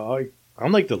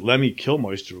 I'm like the Lemmy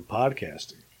Kilmister of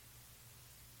podcasting.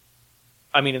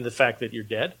 I mean, in the fact that you're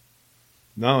dead?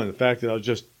 No, in the fact that I was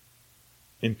just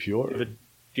impure. Do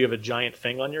you have a giant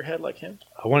thing on your head like him?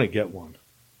 I want to get one.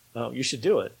 Oh, you should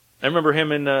do it. I remember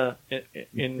him in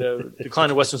Decline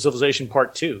of Western Civilization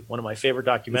Part 2, one of my favorite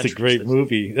documentaries. It's a great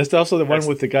movie. That's also the one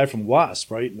with the guy from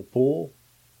Wasp, right, in the pool?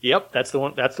 Yep, that's the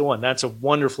one. That's a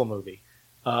wonderful movie.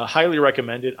 Highly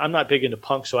recommended. I'm not big into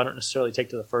punk, so I don't necessarily take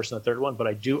to the first and the third one, but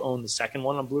I do own the second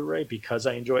one on Blu-ray because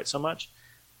I enjoy it so much.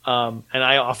 And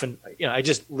I often, I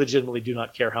just legitimately do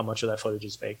not care how much of that footage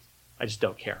is faked. I just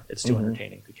don't care. It's too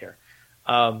entertaining to care.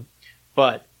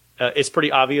 But it's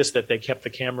pretty obvious that they kept the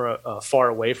camera far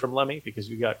away from Lemmy, because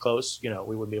if we got close, we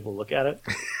wouldn't be able to look at it.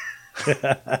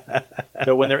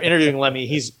 So when they're interviewing Lemmy,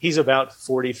 he's about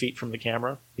 40 feet from the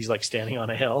camera. He's like standing on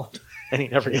a hill, and he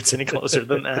never gets any closer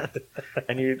than that.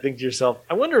 And you think to yourself,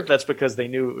 I wonder if that's because they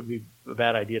knew it would be a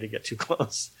bad idea to get too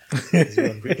close. You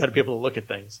got to be able to look at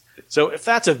things. So if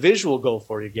that's a visual goal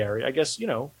for you, Gary, I guess,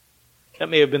 that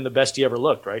may have been the best he ever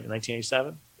looked, right, in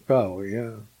 1987? Probably,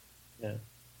 yeah. Yeah.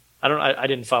 I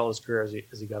didn't follow his career as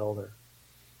he got older.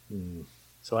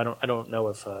 So I don't know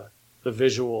if the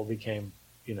visual became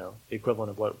the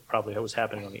equivalent of what probably was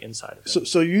happening on the inside of him.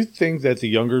 So you think that the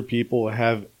younger people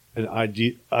have an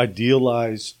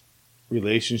idealized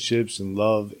relationships and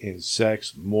love and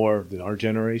sex more than our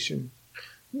generation?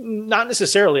 Not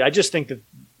necessarily. I just think that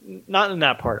not in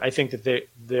that part. I think that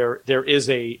there is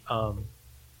a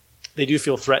they do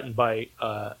feel threatened by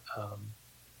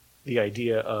the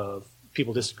idea of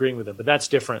people disagreeing with them, but that's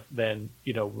different than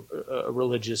a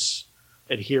religious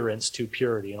adherence to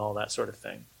purity and all that sort of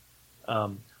thing.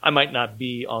 I might not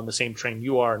be on the same train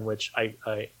you are, in which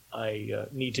I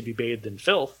need to be bathed in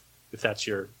filth, if that's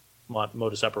your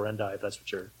modus operandi, if that's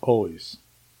what you're always.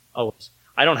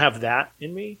 I don't have that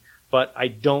in me, but I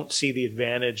don't see the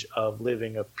advantage of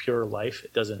living a pure life.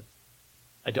 It doesn't.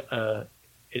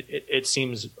 It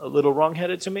seems a little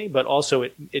wrongheaded to me, but also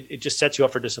it just sets you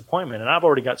up for disappointment. And I've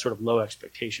already got sort of low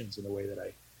expectations in the way that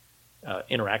I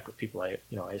interact with people. I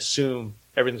assume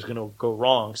everything's going to go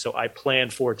wrong, so I plan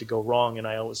for it to go wrong, and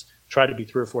I always try to be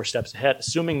 3 or 4 steps ahead,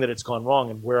 assuming that it's gone wrong,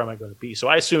 and where am I going to be? So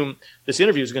I assume this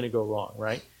interview is going to go wrong,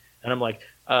 right? And I'm like,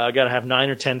 I got to have 9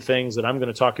 or 10 things that I'm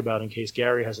going to talk about in case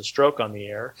Gary has a stroke on the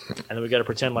air, and then we got to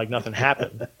pretend like nothing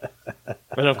happened.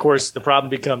 And of course, the problem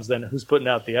becomes then who's putting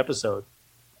out the episode,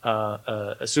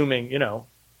 assuming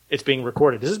it's being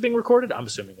recorded. Is this being recorded? I'm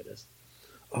assuming it is.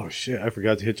 Oh shit! I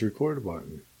forgot to hit the record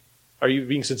button. Are you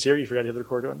being sincere? You forgot to hit the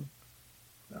record button?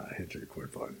 I hit the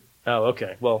record button. Oh,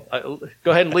 okay. Well,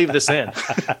 go ahead and leave this in.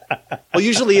 Well,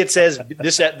 usually it says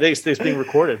this being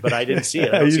recorded, but I didn't see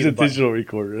it. I use a digital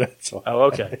recorder. That's all. Oh,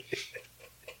 okay.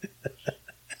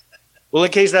 Well,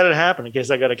 in case that had happened, in case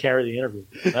I got to carry the interview,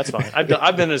 that's fine.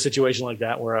 I've been in a situation like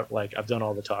that where I've done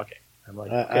all the talking. I'm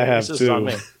like, okay, I have this too. is on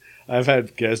me. I've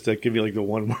had guests that give me like the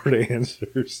one-word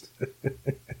answers.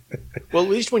 Well, at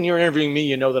least when you're interviewing me,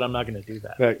 you know that I'm not going to do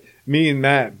that. In fact, me and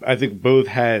Matt, I think, both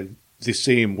had the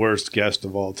same worst guest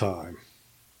of all time.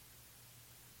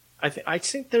 I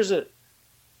think there's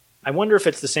I wonder if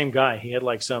it's the same guy. He had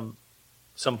like some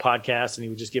podcast, and he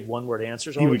would just give one-word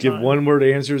answers all the time. He would give one-word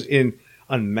answers.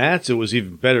 On Matt's, it was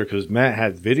even better because Matt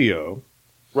had video.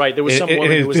 Right, there was some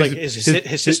woman who was like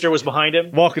his sister was behind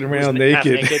him, walking around naked. Half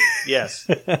naked. Yes,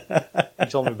 he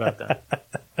told me about that.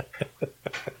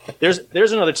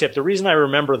 There's another tip. The reason I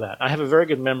remember that, I have a very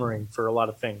good memory for a lot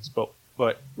of things, but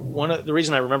the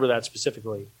reason I remember that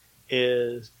specifically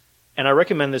is, and I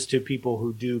recommend this to people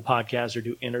who do podcasts or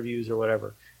do interviews or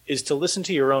whatever, is to listen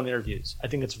to your own interviews. I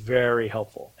think it's very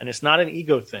helpful, and it's not an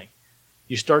ego thing.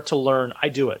 You start to learn. I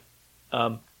do it.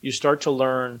 You start to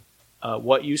learn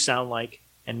what you sound like,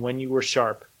 and when you were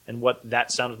sharp, and what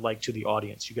that sounded like to the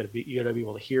audience. You got to be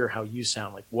able to hear how you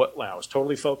sound like. I was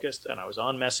totally focused, and I was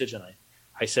on message, and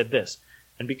I said this.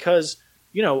 And because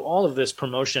all of this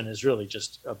promotion is really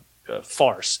just a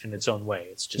farce in its own way.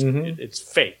 It's just it's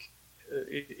fake.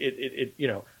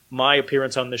 My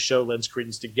appearance on this show lends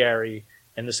credence to Gary,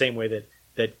 in the same way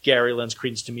that Gary lends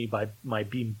credence to me by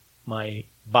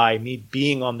me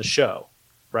being on the show.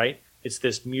 Right? It's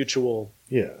this mutual,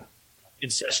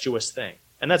 incestuous thing.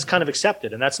 And that's kind of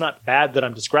accepted. And that's not bad that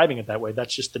I'm describing it that way.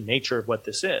 That's just the nature of what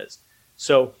this is.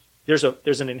 So there's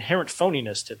an inherent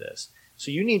phoniness to this. So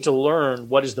you need to learn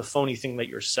what is the phony thing that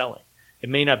you're selling. It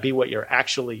may not be what your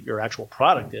actual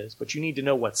product is, but you need to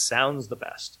know what sounds the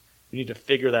best. You need to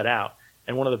figure that out.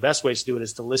 And one of the best ways to do it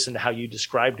is to listen to how you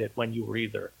described it when you were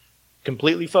either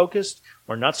completely focused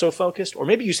or not so focused, or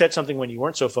maybe you said something when you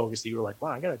weren't so focused that you were like,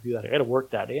 wow, I got to do that. I got to work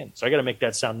that in. So I got to make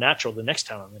that sound natural the next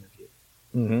time I'm interviewed.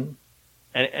 Mm-hmm.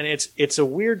 And it's a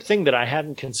weird thing that I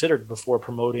hadn't considered before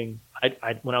promoting.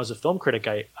 When I was a film critic,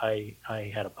 I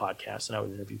had a podcast and I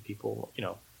would interview people,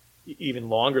 even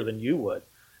longer than you would,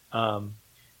 in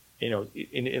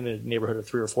the neighborhood of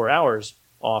 3 or 4 hours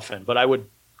often, but I would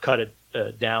cut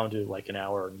it down to like an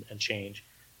hour and change.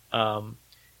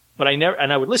 But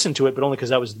I would listen to it, but only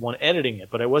because I was the one editing it.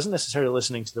 But I wasn't necessarily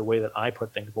listening to the way that I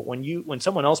put things. But when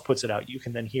someone else puts it out, you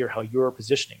can then hear how you're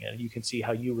positioning it, and you can see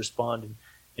how you respond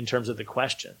in terms of the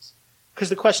questions, because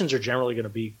the questions are generally going to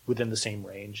be within the same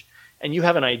range, and you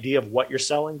have an idea of what you're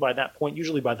selling by that point.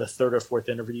 Usually by the third or fourth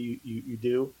interview you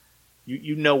do,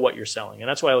 you know what you're selling, and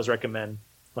that's why I always recommend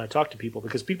when I talk to people,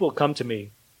 because people come to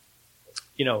me,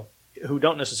 who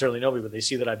don't necessarily know me, but they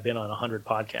see that I've been on 100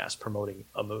 podcasts promoting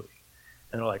a movie.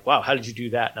 And they're like, wow, how did you do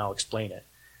that? And I'll explain it.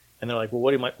 And they're like,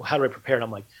 well, how do I prepare? And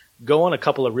I'm like, go on a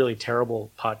couple of really terrible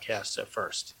podcasts at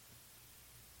first.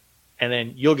 And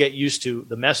then you'll get used to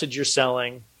the message you're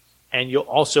selling. And you'll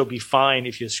also be fine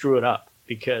if you screw it up,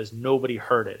 because nobody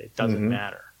heard it. It doesn't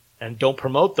matter. And don't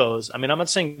promote those. I mean, I'm not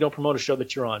saying don't promote a show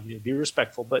that you're on. Be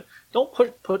respectful, but don't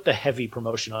put the heavy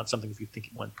promotion on something if you think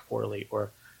it went poorly or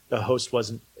the host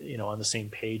wasn't, on the same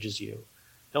page as you.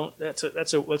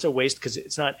 That's a waste, because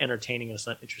it's not entertaining and it's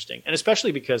not interesting. And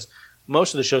especially because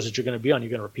most of the shows that you're going to be on,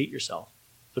 you're going to repeat yourself.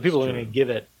 So people are going to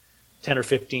give it 10 or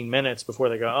 15 minutes before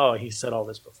they go, oh, he said all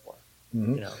this before.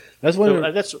 Mm-hmm. That's one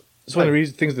of the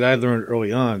things that I learned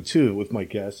early on too with my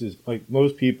guests is, like,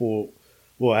 most people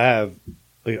will have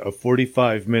like a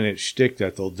 45-minute shtick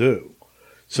that they'll do.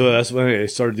 So that's when I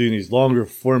started doing these longer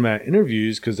format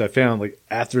interviews, because I found, like,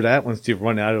 after that, once they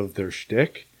run out of their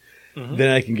shtick, then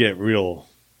I can get real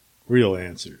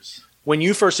answers. When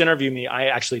you first interviewed me, I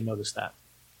actually noticed that.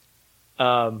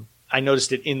 I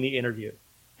noticed it in the interview.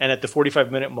 And at the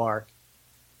 45-minute mark,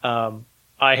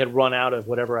 I had run out of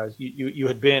whatever you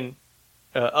had been,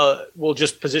 we'll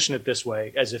just position it this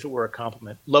way, as if it were a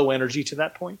compliment, low energy to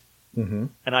that point. Mm-hmm.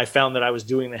 And I found that I was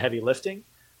doing the heavy lifting.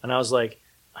 And I was like,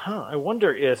 I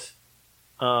wonder if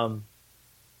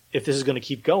this is going to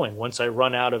keep going once I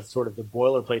run out of sort of the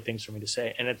boilerplate things for me to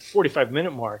say. And at the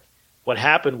 45-minute mark, what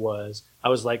happened was I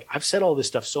was like, I've said all this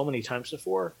stuff so many times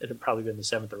before. It had probably been the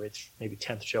 7th or 8th, maybe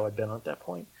 10th show I'd been on at that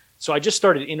point. So I just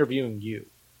started interviewing you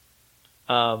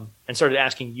and started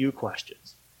asking you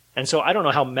questions. And so I don't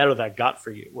know how meta that got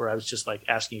for you, where I was just like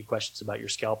asking you questions about your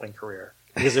scalping career,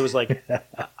 because it was like,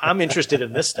 I'm interested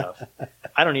in this stuff.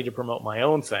 I don't need to promote my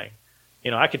own thing.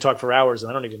 I could talk for hours and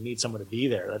I don't even need someone to be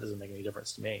there. That doesn't make any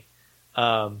difference to me.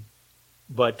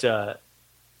 But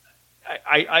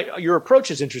your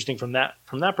approach is interesting from that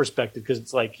perspective, because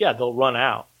it's like, yeah, they'll run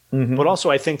out. Mm-hmm. But also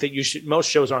I think that most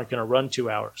shows aren't going to run 2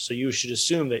 hours. So you should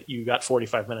assume that you got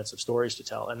 45 minutes of stories to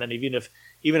tell. And then even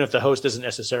if the host isn't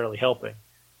necessarily helping,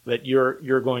 that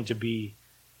you're going to be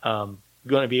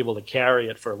able to carry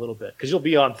it for a little bit, because you'll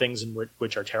be on things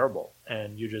which are terrible.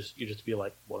 And you just be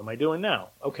like, what am I doing now?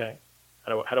 Okay.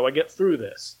 How do I get through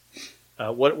this?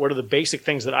 What are the basic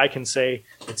things that I can say?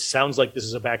 It sounds like this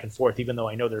is a back and forth, even though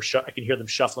I know I can hear them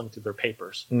shuffling through their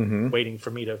papers, waiting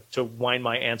for me to wind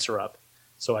my answer up,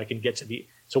 so I can get to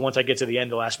so once I get to the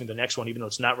end, they'll ask me the next one, even though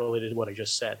it's not related to what I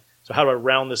just said. So how do I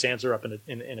round this answer up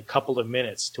in a couple of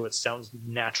minutes till it sounds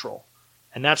natural?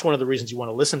 And that's one of the reasons you want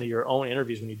to listen to your own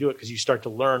interviews when you do it, because you start to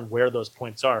learn where those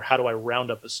points are. How do I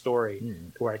round up a story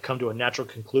to where I come to a natural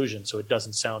conclusion, so it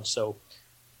doesn't sound so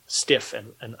stiff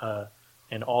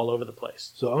and all over the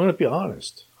place? So I'm going to be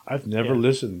honest. I've never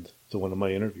listened to one of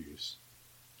my interviews.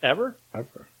 Ever?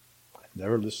 Ever. I've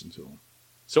never listened to them.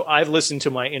 So I've listened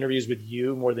to my interviews with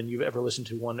you more than you've ever listened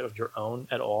to one of your own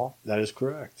at all? That is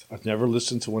correct. I've never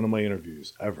listened to one of my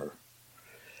interviews, ever.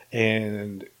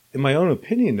 And in my own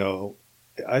opinion, though,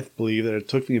 I believe that it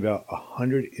took me about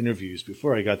 100 interviews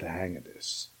before I got the hang of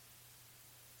this.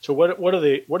 So what are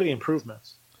the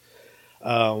improvements?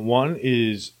 One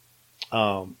is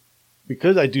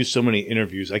because I do so many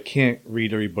interviews, I can't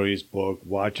read everybody's book,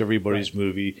 watch everybody's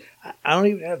movie. I don't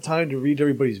even have time to read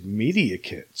everybody's media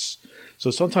kits. So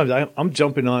sometimes I'm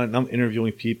jumping on and I'm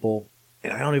interviewing people,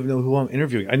 and I don't even know who I'm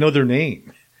interviewing. I know their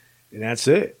name, and that's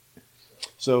it.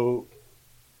 So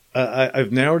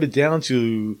I've narrowed it down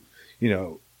to,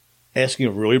 asking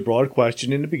a really broad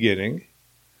question in the beginning,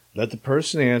 let the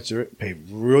person answer it, pay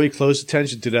really close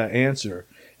attention to that answer,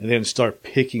 and then start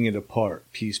picking it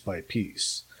apart piece by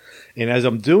piece. And as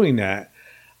I'm doing that,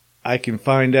 I can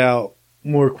find out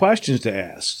more questions to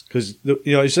ask because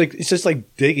it's just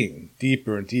like digging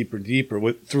deeper and deeper and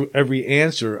deeper. Through every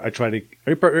answer, I try to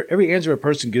every answer a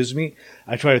person gives me,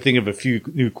 I try to think of a few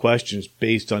new questions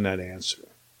based on that answer.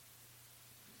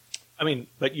 I mean,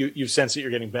 but you sense that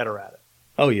you're getting better at it.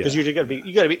 Oh yeah, because you got to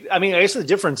be. I mean, I guess the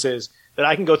difference is that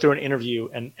I can go through an interview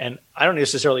and I don't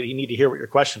necessarily need to hear what your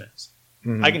question is.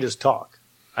 Mm-hmm. I can just talk.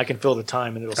 I can fill the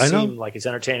time and it'll seem like it's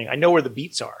entertaining. I know where the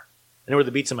beats are. I know where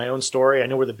the beats in my own story. I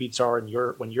know where the beats are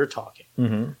when you're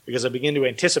talking because I begin to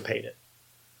anticipate it.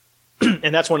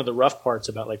 And that's one of the rough parts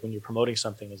about like when you're promoting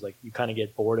something is like you kind of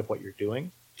get bored of what you're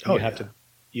doing.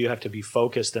 You have to be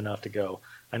focused enough to go,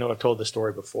 I know I've told this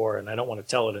story before and I don't want to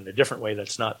tell it in a different way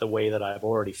that's not the way that I've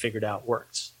already figured out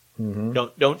works. Mm-hmm.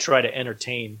 Don't try to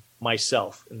entertain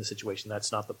myself in the situation.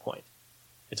 That's not the point.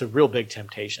 It's a real big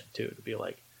temptation too to be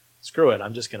like, screw it,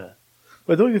 I'm just gonna.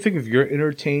 But don't you think if you're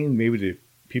entertained, maybe the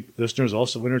listeners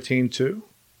also entertained too?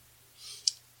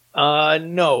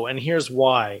 No, and here's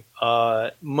why.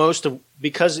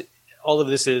 Because all of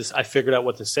this is, I figured out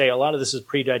what to say. A lot of this is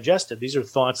pre-digested. These are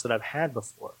thoughts that I've had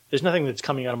before. There's nothing that's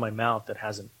coming out of my mouth that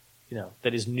hasn't,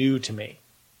 that is new to me.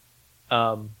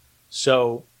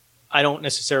 So I don't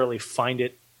necessarily find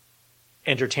it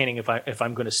entertaining if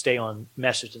I'm going to stay on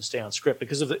message and stay on script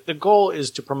because the goal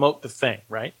is to promote the thing,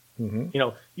 right? Mm-hmm.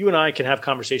 You and I can have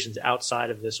conversations outside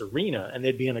of this arena and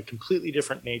they'd be in a completely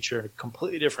different nature, a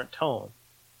completely different tone.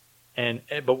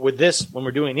 But with this, when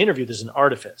we're doing an interview, there's an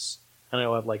artifice. I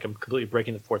know I'm completely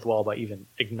breaking the fourth wall by even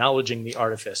acknowledging the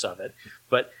artifice of it,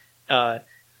 but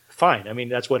fine. I mean,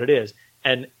 that's what it is.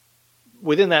 And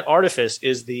within that artifice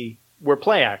is we're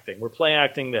play acting. We're play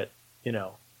acting that,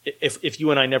 if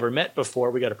you and I never met before,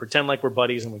 we got to pretend like we're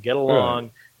buddies and we get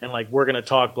along and like we're going to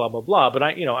talk, blah, blah, blah. But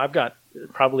I've got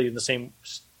probably in the same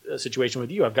situation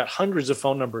with you. I've got hundreds of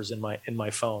phone numbers in my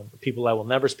phone, people I will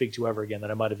never speak to ever again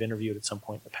that I might have interviewed at some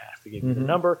point in the past. They gave me the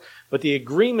number, but the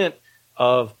agreement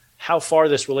of how far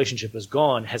this relationship has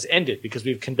gone has ended because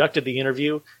we've conducted the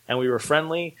interview and we were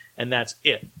friendly and that's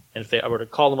it. And if I were to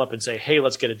call them up and say, hey,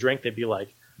 let's get a drink, they'd be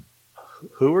like,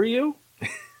 who are you?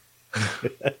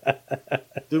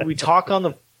 Did we talk on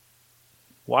the...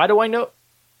 Why do I know?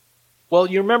 Well,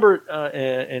 you remember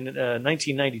in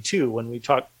 1992 when we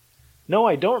talked... No,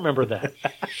 I don't remember that.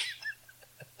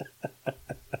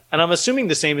 And I'm assuming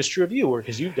the same is true of you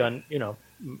because you've done, a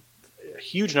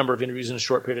huge number of interviews in a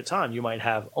short period of time. You might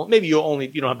have... Maybe you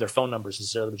don't have their phone numbers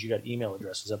necessarily, but you got email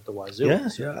addresses up the wazoo.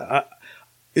 Yeah.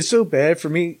 It's so bad for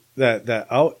me that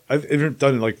I've even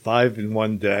done like 5 in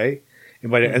one day. And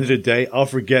by the end of the day, I'll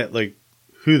forget like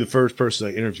who the first person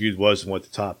I interviewed was and what the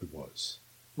topic was.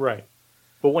 Right.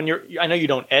 But when I know you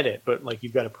don't edit, but like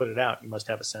you've got to put it out. You must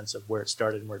have a sense of where it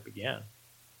started and where it began.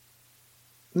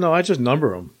 No, I just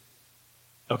number them.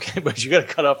 Okay, but you got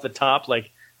to cut off the top, like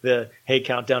hey,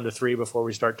 count down to 3 before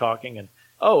we start talking, and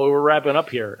we're wrapping up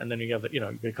here, and then you have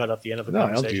you cut off the end of the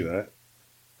conversation. No, I don't do that.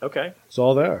 Okay, it's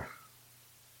all there.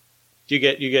 Do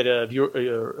you get a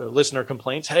listener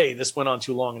complaints? Hey, this went on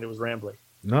too long and it was rambling.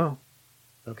 No.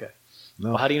 Okay.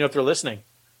 No. Well, how do you know if they're listening?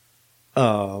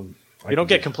 You don't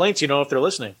get complaints. You don't know if they're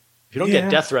listening. If you don't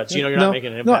get death threats, you're not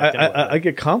making an impact. No, I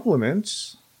get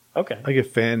compliments. Okay. I get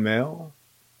fan mail.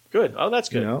 Good. Oh, that's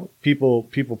good. People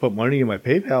put money in my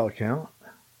PayPal account.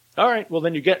 All right. Well,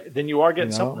 then you are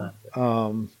getting something out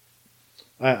of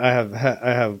it. I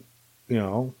have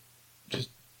just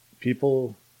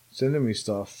people sending me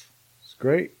stuff. It's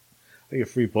great. I get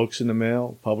free books in the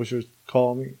mail. Publishers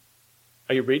call me.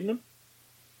 Are you reading them?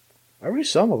 I read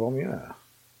some of them, yeah.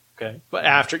 Okay,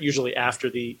 but usually after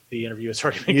the interview has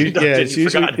already been conducted,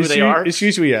 you've forgotten who they are. It's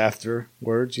usually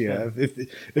afterwards, yeah.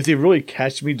 If they really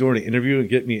catch me during the interview and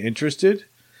get me interested,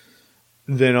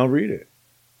 then I'll read it.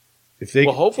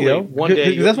 Hopefully one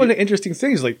day. That's one of the interesting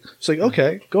things. Like it's like,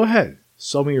 okay, go ahead,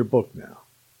 sell me your book now.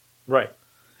 Right.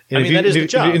 And that is the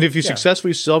job. And if you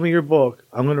successfully sell me your book,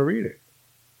 I'm going to read it.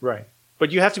 Right.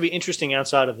 But you have to be interesting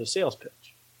outside of the sales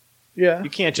pitch. Yeah. You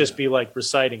can't just be like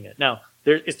reciting it. Now,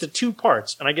 it's the 2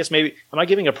 parts, and I guess maybe am I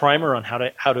giving a primer on how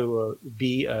to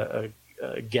be a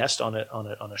guest on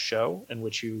a show in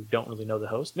which you don't really know the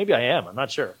host? Maybe I am. I'm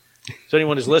not sure. So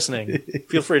anyone who's listening,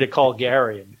 feel free to call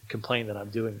Gary and complain that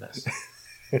I'm doing this.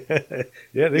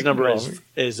 Yeah, his number is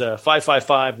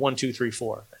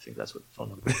 555-1234. I think that's what the phone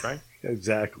number is, right?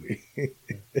 Exactly.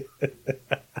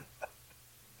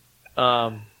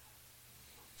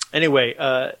 Anyway,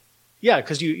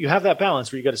 because you have that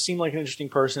balance where you got to seem like an interesting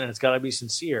person and it's got to be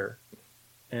sincere,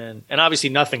 and obviously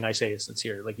nothing I say is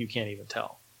sincere. Like you can't even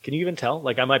tell. Can you even tell?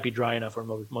 Like I might be dry enough where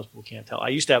most people can't tell. I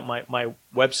used to have my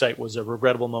website was a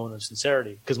regrettable moment of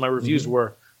sincerity because my reviews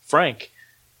were frank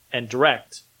and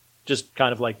direct, just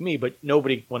kind of like me. But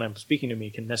nobody, when I'm speaking to me,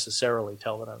 can necessarily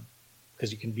tell that I'm,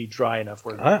 because you can be dry enough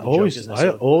where I the joke isn't I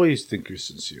necessarily- always think you're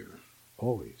sincere.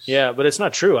 Always. Yeah, but it's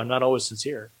not true. I'm not always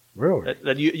sincere. Really?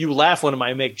 That you laugh when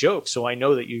I make jokes, so I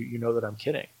know that you know that I'm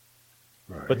kidding.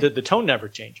 Right. But the tone never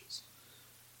changes,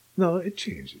 no, it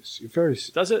changes. You're very.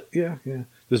 does it? Yeah, yeah.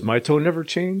 Does my tone never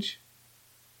change?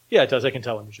 Yeah, it does. I can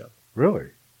tell when you joke. Really?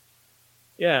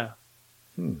 Yeah.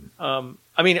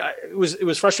 I mean, it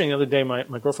was frustrating the other day.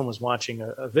 My girlfriend was watching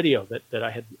a video that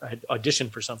I had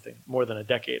auditioned for something more than a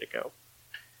decade ago,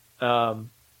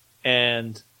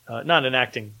 and not an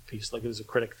acting piece, like it was a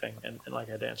critic thing, and like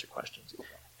I had to answer questions,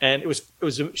 and it was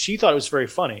she thought it was very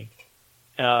funny,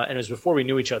 and it was before we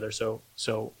knew each other, so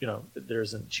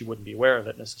she wouldn't be aware of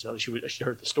it necessarily. She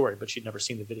heard the story, but she'd never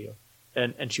seen the video,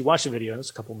 and she watched the video, and it was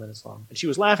a couple minutes long, and she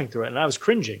was laughing through it, and I was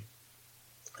cringing.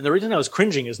 And the reason I was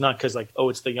cringing is not because, like, oh,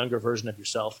 it's the younger version of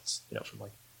yourself. It's, from,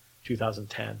 like,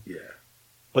 2010. Yeah.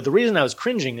 But the reason I was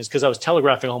cringing is because I was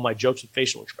telegraphing all my jokes with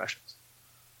facial expressions.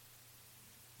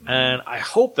 And I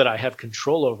hope that I have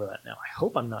control over that now. I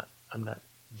hope I'm not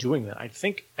doing that. I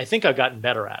think I've gotten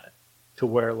better at it to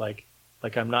where, like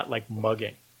I'm not, like,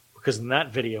 mugging. Because in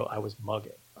that video, I was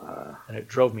mugging. And it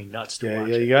drove me nuts to watch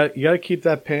it. You got to keep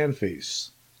that pan face.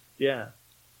 Yeah.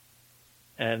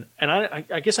 And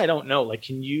I guess I don't know. Like,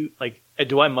 can you, like,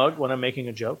 do I mug when I'm making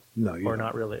a joke? No, you or don't.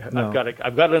 not really. No. I've got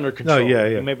it under control. No,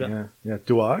 yeah. Maybe Yeah.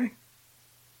 Do I?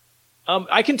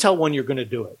 I can tell when you're going to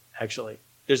do it. Actually,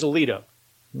 there's a lead up.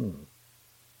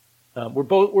 We're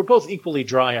both equally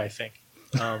dry, I think.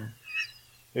 I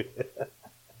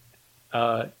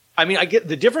mean, I get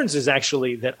the difference is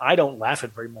actually that I don't laugh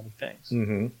at very many things.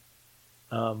 Mm-hmm.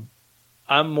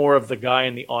 I'm more of the guy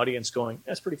in the audience going,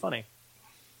 "That's pretty funny."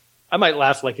 I might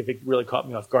laugh like if it really caught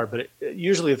me off guard, but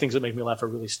usually the things that make me laugh are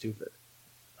really stupid.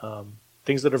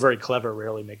 Things that are very clever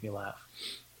rarely make me laugh.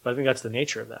 But I think that's the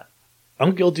nature of that.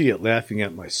 I'm guilty at laughing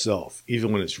at myself,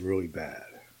 even when it's really bad.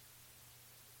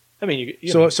 I mean,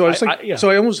 So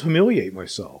I almost humiliate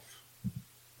myself.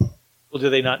 Well, do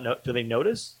they not know? Do they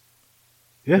notice?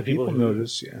 Yeah, The people people who-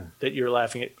 notice. Yeah. That you're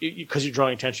laughing at because you're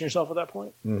drawing attention to yourself at that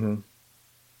point? Mm-hmm.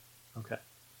 Okay.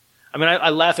 I mean, I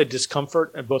laugh at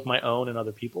discomfort at both my own and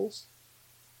other people's.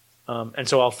 And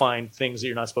so I'll find things that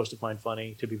you're not supposed to find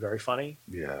funny to be very funny.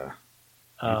 Yeah.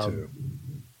 Me Um, too.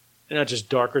 And not just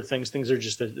darker things. Things are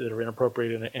just that are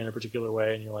inappropriate in a particular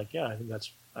way. And you're like, yeah, I think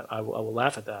I will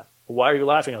laugh at that. But why are you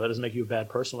laughing at that? That doesn't make you a bad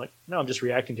person. Like, no, I'm just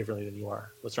reacting differently than you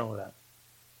are. What's wrong with that?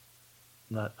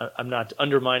 I'm not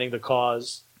undermining the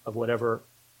cause of whatever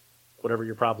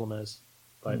your problem is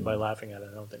by laughing at it.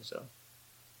 I don't think so.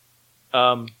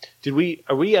 Are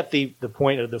we at the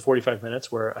point of the 45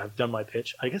 minutes where I've done my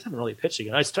pitch? I guess I haven't really pitched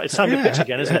again. It's time to pitch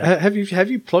again, isn't it? Have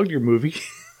you plugged your movie?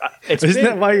 It's Isn't been-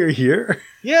 that why you're here?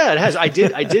 Yeah, it has. I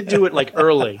did do it like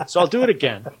early, so I'll do it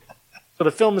again. So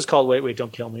the film is called Wait, Wait,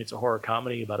 Don't Kill Me. It's a horror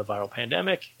comedy about a viral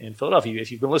pandemic in Philadelphia.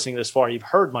 If you've been listening this far, you've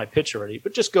heard my pitch already.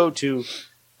 But just go to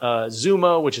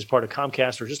Zumo, which is part of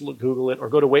Comcast, or just Google it, or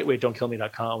go to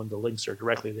waitwaitdon'tkillme.com, and the links are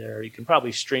directly there. You can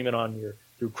probably stream it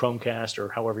through Chromecast or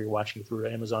however you're watching it through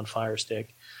Amazon Fire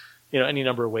Stick, any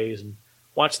number of ways, and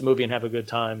watch the movie and have a good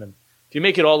time. And if you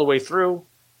make it all the way through,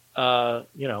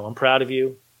 I'm proud of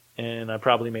you, and I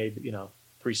probably made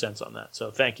 3 cents on that.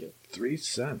 So thank you. 3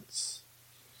 cents.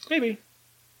 Maybe.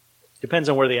 Depends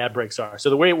on where the ad breaks are. So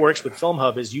the way it works with Film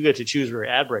Hub is you get to choose where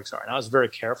your ad breaks are. And I was very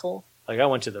careful. Like I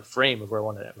went to the frame of where I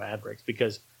wanted to have my ad breaks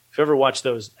because if you ever watch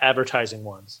those advertising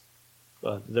ones,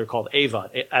 they're called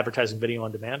AVOD, advertising video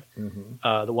on demand.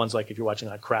 Mm-hmm. The ones like if you're watching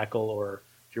on Crackle or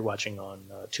if you're watching on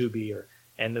Tubi,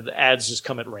 and the ads just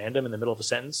come at random in the middle of a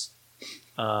sentence.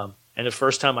 And the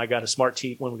first time I got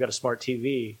when we got a smart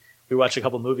TV, we watched a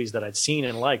couple of movies that I'd seen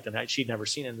and liked, and she'd never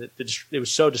seen, and it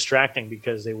was so distracting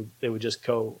because they would just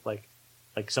go like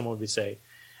someone would say,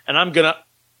 and I'm gonna,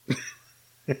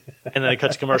 and then they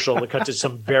cut to commercial. They cut to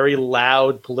some very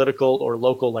loud political or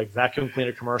local like vacuum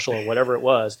cleaner commercial or whatever it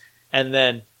was, and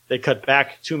then they cut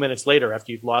back 2 minutes later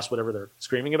after you've lost whatever they're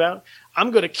screaming about.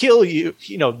 I'm gonna kill you,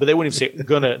 but they wouldn't even say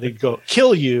gonna. They'd go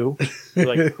kill you. You're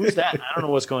like, who's that? I don't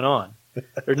know what's going on.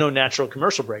 There's no natural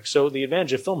commercial break. So the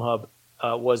advantage of Film Hub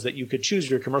was that you could choose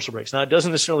your commercial breaks. Now, it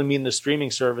doesn't necessarily mean the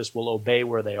streaming service will obey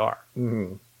where they are.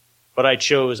 Mm-hmm. But I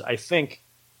chose, I think,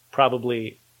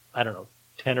 probably,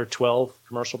 10 or 12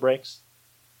 commercial breaks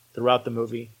throughout the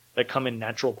movie that come in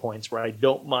natural points where I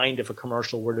don't mind if a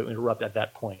commercial were to interrupt at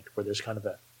that point, where there's kind of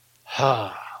a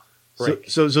break.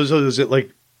 So is it like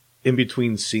in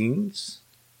between scenes?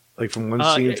 Like from one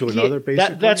scene to another,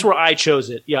 basically? That's where I chose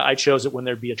it. Yeah, I chose it when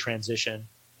there'd be a transition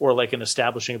or like an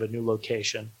establishing of a new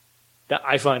location.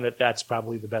 I find that that's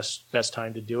probably the best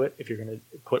time to do it if you're going to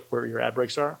put where your ad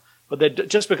breaks are. But that,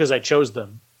 just because I chose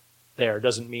them there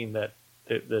doesn't mean that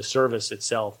the service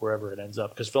itself, wherever it ends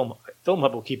up, because Film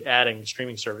Hub will keep adding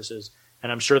streaming services,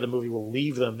 and I'm sure the movie will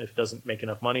leave them if it doesn't make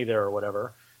enough money there or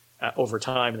whatever over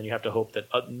time, and then you have to hope that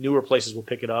newer places will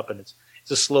pick it up, and it's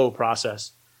a slow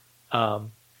process.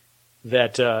 That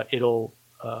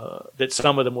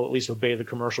some of them will at least obey the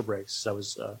commercial breaks. I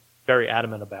was very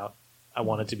adamant about. I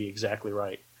want it to be exactly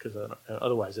right, because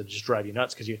otherwise it'd just drive you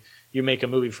nuts, because you make a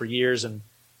movie for years, and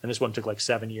this one took like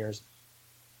 7 years,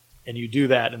 and you do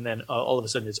that, and then all of a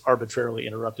sudden it's arbitrarily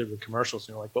interrupted with commercials,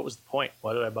 and you're like, what was the point?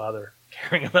 Why did I bother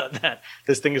caring about that?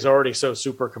 This thing is already so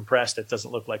super compressed, it doesn't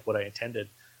look like what I intended.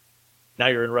 Now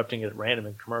you're interrupting it at random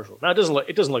in commercials. Now it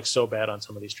doesn't look so bad on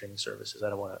some of these streaming services. I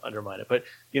don't want to undermine it, but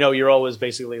you're always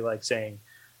basically like saying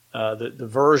the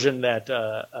version that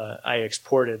I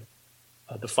exported,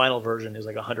 the final version is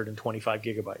like 125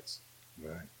 gigabytes,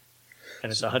 Right.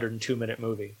 and it's a 102-minute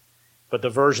movie. But the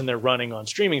version they're running on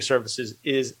streaming services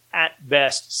is at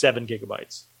best 7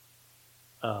 gigabytes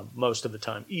most of the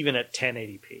time, even at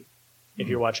 1080p. If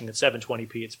you're watching at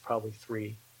 720p, it's probably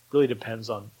 3. Really depends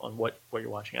on what you're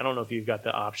watching. I don't know if you've got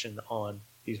the option on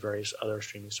these various other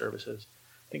streaming services.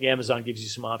 I think Amazon gives you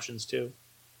some options too.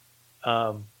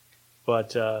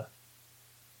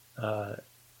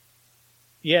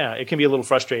 Yeah, it can be a little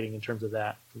frustrating in terms of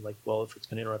that. Like, well, if it's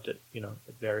going to interrupt it, it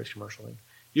varies commercially.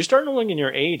 You're starting to look in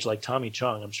your age like Tommy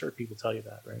Chong. I'm sure people tell you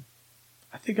that, right?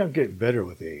 I think I'm getting better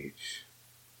with age.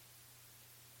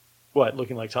 What,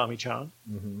 looking like Tommy Chong?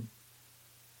 Mm-hmm.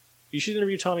 You should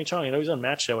interview Tommy Chong. He's on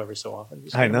Match Show every so often.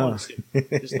 I know.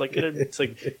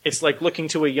 It's like looking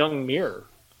to a young mirror.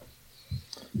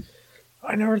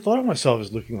 I never thought of myself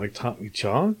as looking like Tommy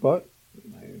Chong, but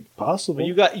possible.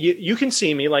 Well, you can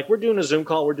see me. Like, we're doing a Zoom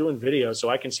call, we're doing video, so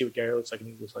I can see what Gary looks like and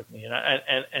he looks like me.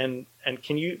 And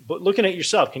can you? But looking at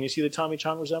yourself, can you see the Tommy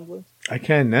Chong resemblance? I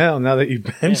can now. Now that you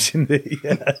mentioned it,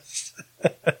 yes.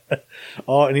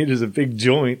 All I need is a big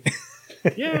joint.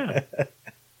 Yeah.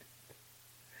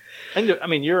 And I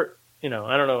mean, I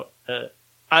don't know.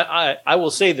 I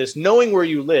will say this, knowing where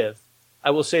you live,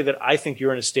 I will say that I think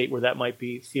you're in a state where that might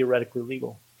be theoretically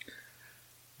legal.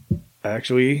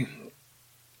 Actually,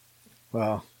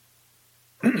 well,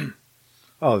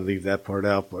 I'll leave that part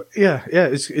out. But yeah,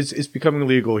 it's becoming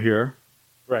legal here.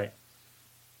 Right.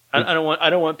 I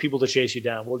don't want people to chase you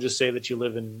down. We'll just say that you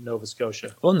live in Nova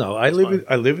Scotia. Well, no, I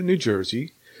live in New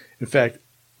Jersey. In fact,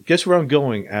 guess where I'm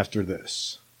going after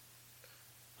this?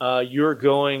 You're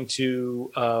going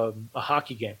to a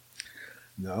hockey game.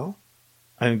 No,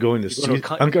 I'm going to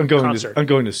concert. I'm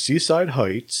going to Seaside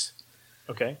Heights.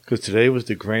 Okay. Because today was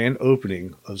the grand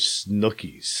opening of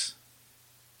Snooki's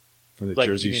from the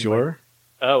Jersey Shore.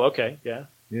 Oh, okay, yeah.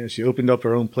 Yeah, she opened up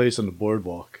her own place on the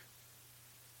boardwalk.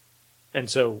 And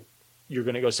so you're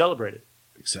going to go celebrate it.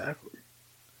 Exactly.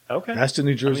 Okay. That's the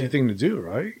New Jersey thing to do,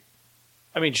 right?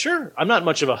 I mean, sure. I'm not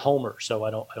much of a homer, so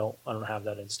I don't have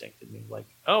that instinct in me. Like,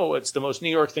 oh, it's the most New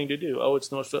York thing to do. Oh, it's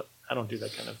the most. I don't do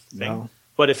that kind of thing. No.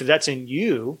 But if that's in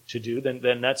you to do,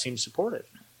 then that seems supportive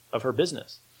of her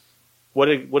business. What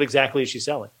exactly is she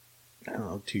selling? I don't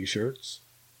know, T-shirts.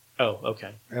 Oh,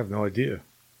 okay. I have no idea.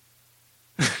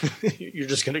 You're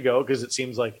just going to go because it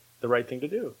seems like the right thing to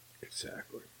do.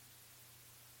 Exactly.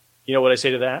 You know what I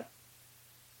say to that?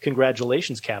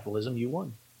 Congratulations, capitalism. You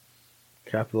won.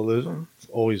 Capitalism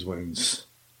always wins.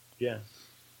 Yeah.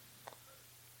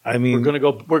 I mean,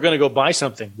 we're gonna go buy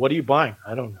something. What are you buying?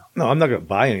 I don't know. No, I'm not going to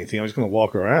buy anything. I'm just going to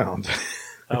walk around.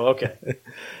 Oh, okay.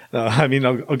 No, I mean,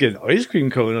 I'll get an ice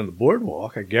cream cone on the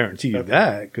boardwalk. I guarantee you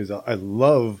that, because I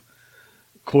love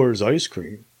Coors ice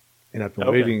cream, and I've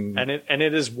been waiting. And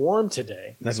it is warm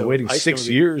today. I've been waiting 6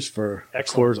 years for a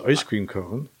Coors ice cream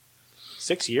cone.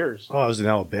 6 years. Oh, I was in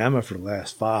Alabama for the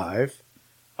last 5.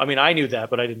 I mean, I knew that,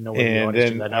 but I didn't know what the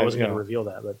audience did that. And I wasn't going to reveal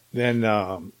that. But then,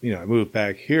 I moved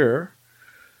back here,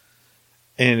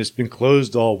 and it's been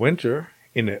closed all winter.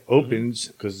 And it opens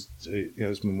because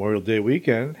it's Memorial Day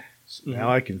weekend. So now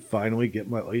I can finally get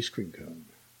my ice cream cone.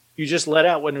 You just let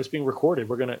out when it was being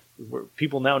recorded.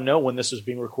 People now know when this is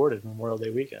being recorded, Memorial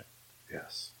Day weekend.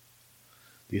 Yes.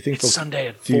 Do you think it's Sunday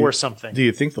at 4 something? Do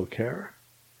you think they'll care?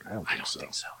 I don't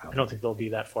think so. I don't think they'll be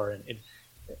that far in.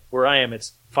 Where I am,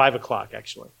 it's 5 o'clock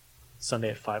actually. Sunday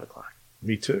at 5 o'clock.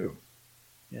 Me too.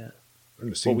 Yeah.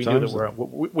 Well, we knew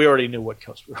that we already knew what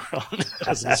coast we were on. It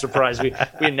wasn't a surprise. We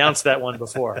announced that one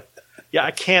before. Yeah, I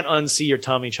can't unsee your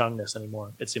Tommy Chongness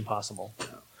anymore. It's impossible.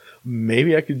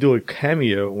 Maybe I could do a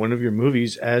cameo in one of your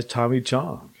movies as Tommy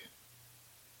Chong.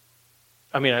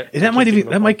 I mean,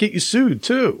 that might get you sued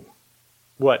too.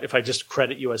 What if I just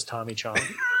credit you as Tommy Chong?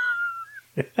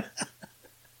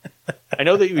 I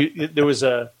know that there was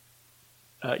a.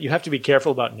 You have to be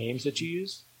careful about names that you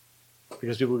use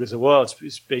because people could say, "Well,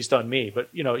 it's based on me," but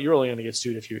you're only going to get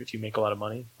sued if you make a lot of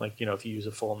money, like if you use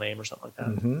a full name or something like that.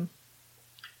 Mm-hmm.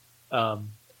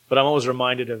 But I'm always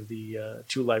reminded of the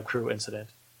Two Live Crew incident,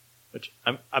 which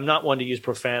I'm not one to use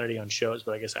profanity on shows,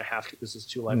 but I guess I have to because it's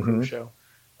Two Live Crew show.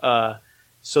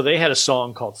 So they had a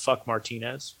song called "Fuck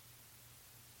Martinez,"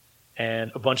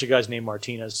 and a bunch of guys named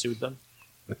Martinez sued them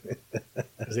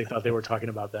because they thought they were talking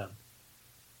about them.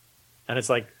 And it's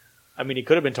like, I mean, he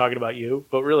could have been talking about you,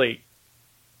 but really,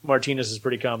 Martinez is a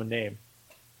pretty common name.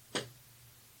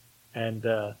 And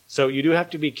so you do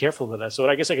have to be careful with that. So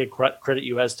I guess I could credit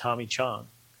you as Tommy Chong,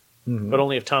 but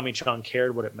only if Tommy Chong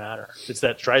cared would it matter. It's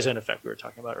that Streisand effect we were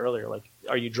talking about earlier. Like,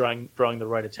 are you drawing the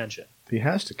right attention? He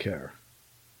has to care.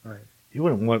 Right. He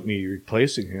wouldn't want me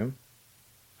replacing him.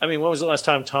 I mean, when was the last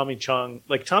time Tommy Chong,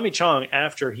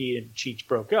 after he and Cheech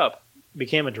broke up,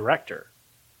 became a director,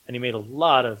 and he made a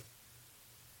lot of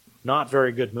not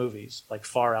very good movies like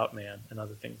Far Out Man and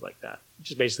other things like that.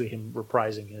 Just basically him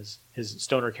reprising his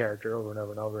stoner character over and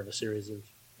over and over in a series of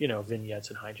vignettes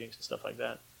and hijinks and stuff like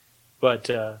that. But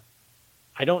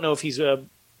I don't know if he's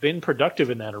been productive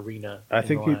in that arena. I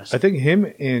think him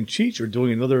and Cheech are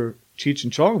doing another Cheech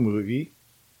and Chong movie.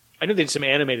 I know they did some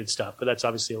animated stuff, but that's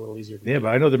obviously a little easier. Yeah, but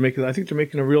I know I think they're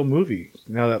making a real movie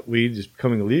now that weed is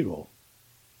becoming illegal.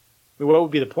 I mean, what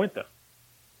would be the point, though?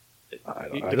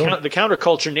 The the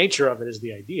counterculture nature of it is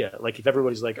the idea. Like, if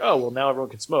everybody's like, "Oh, well, now everyone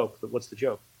can smoke," but what's the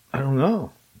joke? I don't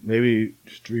know. Maybe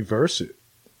just reverse it.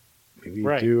 Maybe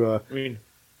do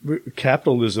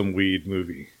capitalism weed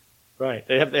movie. Right.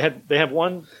 They have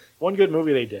one good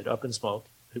movie they did, Up in Smoke.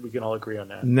 I think we can all agree on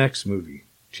that. Next movie,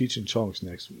 Cheech and Chong's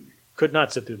next movie. Could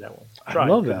not sit through that one. I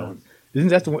love that one. Isn't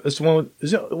that the one? That's the one.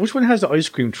 Which one has the ice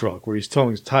cream truck where he's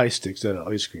throwing Thai sticks at an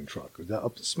ice cream truck? Is that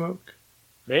Up in Smoke?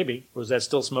 Maybe. Was that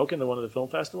Still Smoking, the one at the film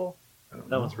festival?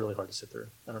 That one's really hard to sit through.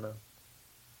 I don't know.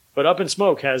 But Up in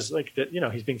Smoke has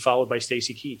he's being followed by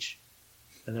Stacy Keach,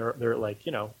 and they're like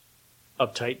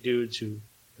uptight dudes who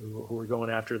are going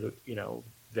after the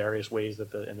various ways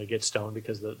that and they get stoned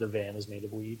because the van is made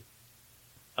of weed.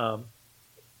 But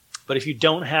if you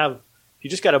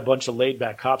just got a bunch of laid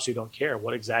back cops who don't care,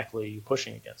 what exactly are you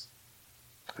pushing against?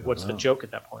 What's the joke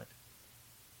at that point?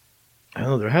 I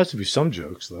don't know. There has to be some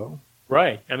jokes though.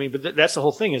 Right. I mean, but that's the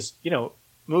whole thing is,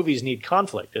 movies need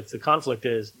conflict. If the conflict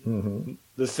is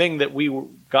the thing that we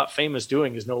got famous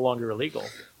doing is no longer illegal.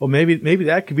 Well, maybe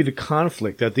that could be the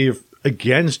conflict, that they're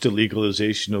against the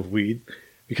legalization of weed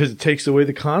because it takes away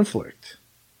the conflict.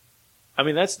 I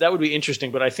mean, that would be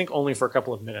interesting, but I think only for a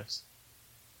couple of minutes.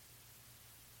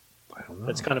 I don't know.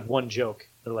 That's kind of one joke.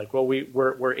 They're like, well,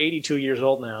 we're 82 years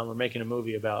old now, and we're making a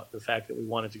movie about the fact that we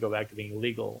wanted to go back to being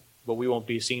illegal, but we won't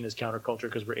be seen as counterculture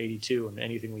because we're 82, and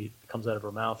anything that comes out of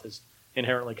our mouth is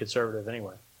inherently conservative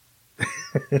anyway.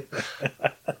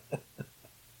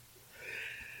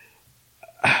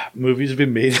 Movies have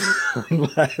been made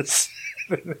less.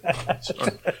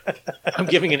 I'm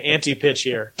giving an anti-pitch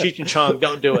here. Cheech and Chong,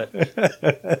 don't do it.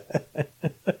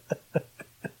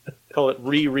 Call it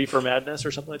Reefer Madness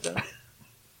or something like that.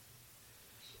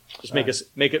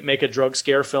 Just make a drug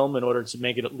scare film in order to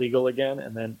make it legal again,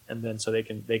 and then so they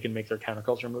can make their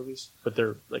counterculture movies, but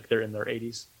they're in their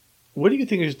 80s. What do you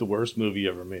think is the worst movie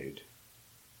ever made?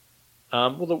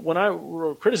 When I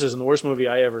wrote criticism, the worst movie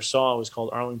I ever saw was called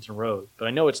Arlington Road, but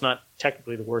I know it's not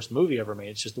technically the worst movie ever made.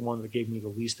 It's just the one that gave me the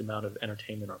least amount of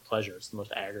entertainment or pleasure. It's the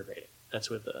most aggravating. That's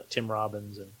with Tim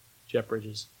Robbins and Jeff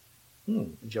Bridges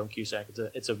and Joan Cusack.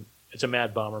 It's a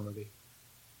Mad Bomber movie.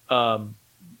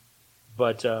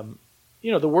 But the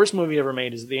worst movie ever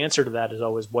made is the answer to that is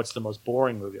always what's the most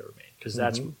boring movie ever made, because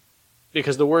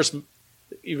the worst.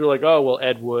 You're like, oh well,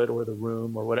 Ed Wood or The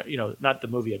Room or whatever, not the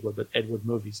movie Ed Wood, but Ed Wood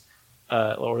movies,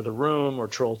 or The Room or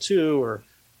Troll 2 or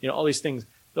all these things.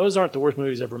 Those aren't the worst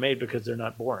movies ever made because they're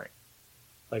not boring.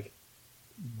 Like,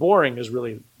 boring is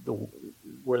really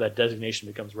where that designation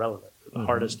becomes relevant, the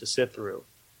hardest to sit through,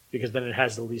 because then it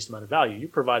has the least amount of value. You're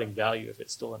providing value if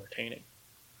it's still entertaining.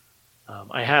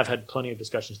 I have had plenty of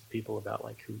discussions with people about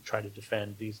who try to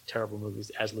defend these terrible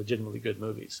movies as legitimately good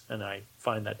movies, and I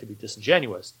find that to be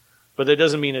disingenuous. But that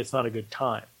doesn't mean it's not a good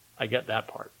time. I get that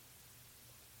part.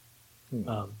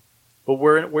 But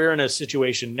we're in a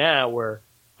situation now where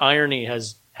irony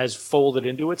has folded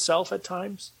into itself at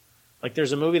times. Like,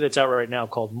 there's a movie that's out right now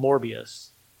called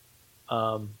Morbius,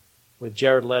 with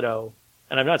Jared Leto.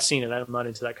 And I've not seen it. I'm not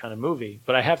into that kind of movie.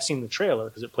 But I have seen the trailer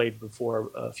because it played before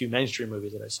a few mainstream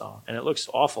movies that I saw. And it looks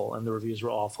awful, and the reviews were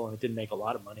awful, and it didn't make a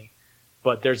lot of money.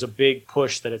 But there's a big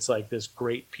push that it's like this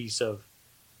great piece of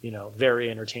very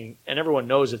entertaining, and everyone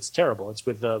knows it's terrible. It's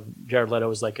with Jared Leto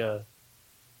is like a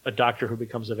doctor who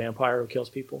becomes a vampire who kills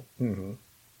people. Mm-hmm.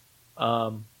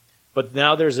 But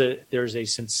now there's a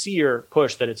sincere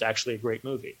push that it's actually a great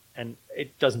movie, and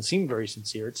it doesn't seem very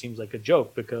sincere. It seems like a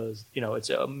joke because it's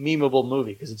a memeable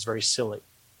movie because it's very silly.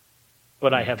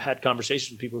 But I have had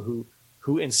conversations with people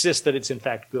who insist that it's in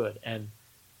fact good, and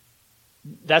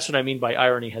that's what I mean by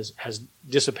irony has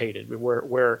dissipated,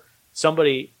 where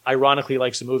somebody ironically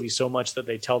likes a movie so much that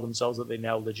they tell themselves that they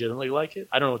now legitimately like it.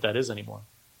 I don't know what that is anymore.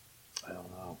 I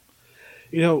don't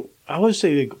know. I would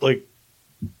say, like,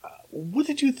 what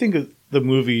did you think of the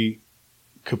movie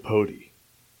Capote?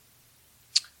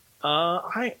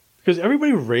 Because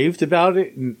everybody raved about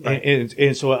it,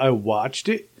 and so I watched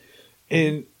it,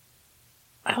 and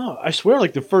I don't know, I swear,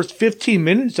 like the first 15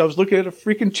 minutes, I was looking at a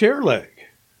freaking chair leg.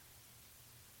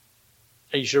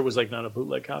 Are you sure it was like not a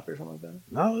bootleg copy or something like that?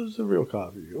 No, it was a real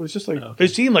copy. It was just like, It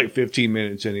seemed like 15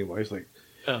 minutes anyway. It's like,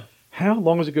 how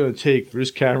long is it going to take for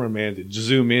this cameraman to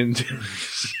zoom in?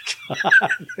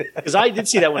 Because I did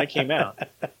see that when it came out,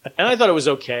 and I thought it was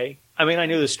okay. I mean, I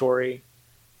knew the story.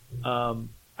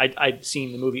 I'd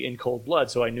seen the movie In Cold Blood,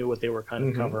 so I knew what they were kind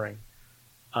of covering.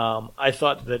 I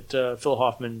thought that Phil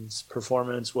Hoffman's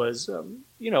performance was, a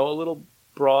little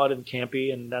broad and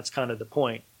campy, and that's kind of the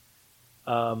point.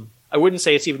 I wouldn't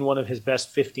say it's even one of his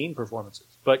best 15 performances,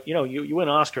 but you win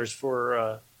Oscars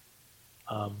for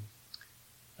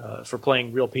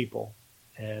playing real people,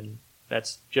 and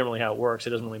that's generally how it works. It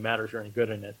doesn't really matter if you're any good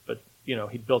in it, but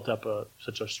he built up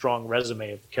such a strong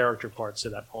resume of character parts to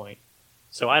that point.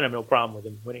 So I have no problem with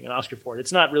him winning an Oscar for it.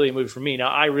 It's not really a movie for me. Now,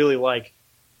 I really like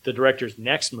the director's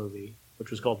next movie,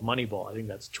 which was called Moneyball. I think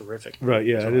that's terrific. Right,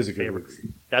 yeah, it is a good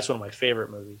movie. That's one of my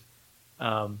favorite movies.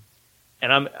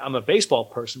 And I'm a baseball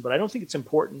person, but I don't think it's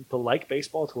important to like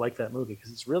baseball to like that movie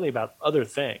because it's really about other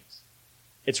things.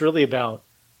 It's really about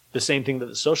the same thing that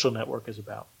The Social Network is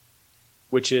about,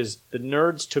 which is the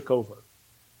nerds took over.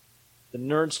 The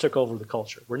nerds took over the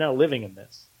culture. We're now living in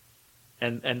this,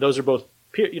 and those are both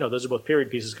period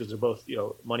pieces because they're both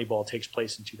Moneyball takes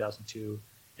place in 2002,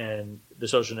 and The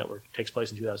Social Network takes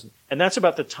place in 2000, and that's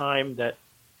about the time that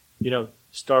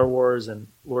Star Wars and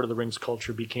Lord of the Rings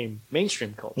culture became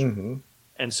mainstream culture. Mm-hmm.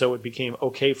 And so it became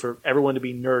okay for everyone to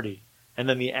be nerdy. And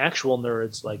then the actual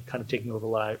nerds, like, kind of taking over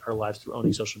our lives through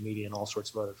owning social media and all sorts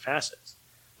of other facets.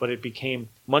 But it became,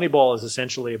 Moneyball is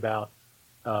essentially about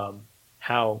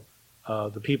how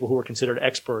the people who are considered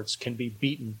experts can be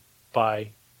beaten by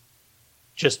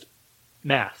just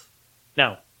math.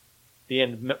 Now, the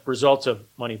end result of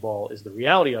Moneyball is the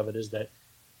reality of it is that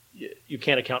you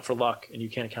can't account for luck and you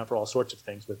can't account for all sorts of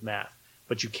things with math,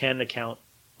 but you can account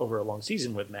over a long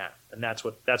season with math, and that's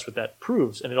what that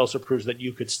proves. And it also proves that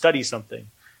you could study something,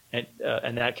 and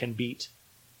that can beat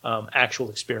actual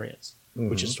experience,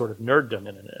 which is sort of nerddom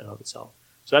in and of itself.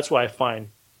 So that's why I find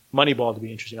Moneyball to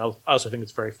be interesting. I also think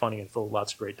it's very funny and full of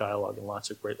lots of great dialogue and lots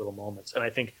of great little moments. And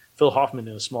I think Phil Hoffman,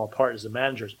 in a small part as a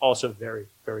manager, is also very,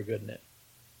 very good in it.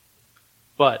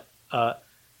 But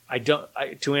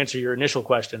to answer your initial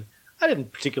question, I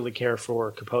didn't particularly care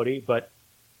for Capote, but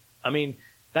I mean,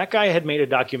 that guy had made a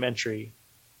documentary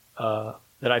that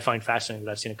I find fascinating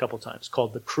that I've seen a couple times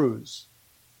called The Cruise,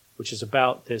 which is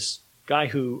about this guy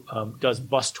who does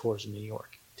bus tours in New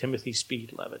York, Timothy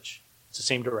Speed-Levitch. It's the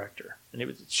same director. And it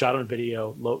was shot on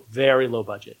video, very low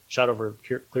budget, shot over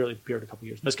clearly a period of a couple of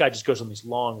years. And this guy just goes on these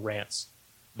long rants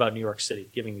about New York City,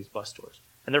 giving these bus tours.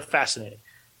 And they're fascinating.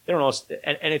 They don't know,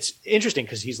 and it's interesting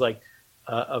because he's like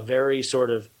a very sort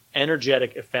of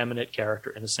energetic, effeminate character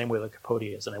in the same way that Capote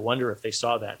is. And I wonder if they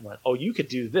saw that and went, oh, you could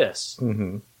do this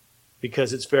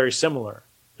because it's very similar.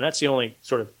 And that's the only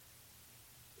sort of,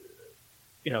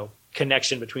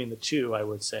 connection between the two, I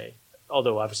would say.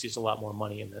 Although obviously it's a lot more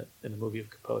money in the movie of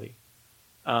Capote.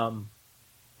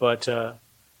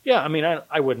 Yeah, I mean,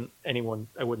 I wouldn't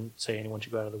say anyone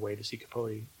should go out of the way to see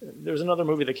Capote. There was another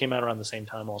movie that came out around the same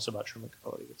time also about Truman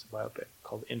Capote. It's a biopic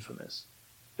called Infamous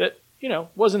that,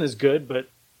 wasn't as good, but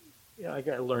I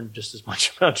learned just as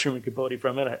much about Truman Capote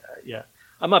from it.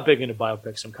 I'm not big into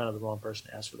biopics. I'm kind of the wrong person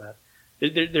to ask for that.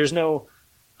 There's no,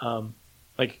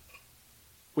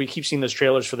 we keep seeing those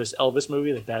trailers for this Elvis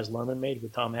movie that Baz Luhrmann made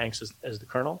with Tom Hanks as the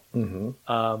Colonel.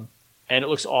 Mm-hmm. And it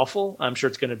looks awful. I'm sure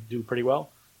it's going to do pretty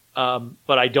well.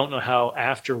 But I don't know how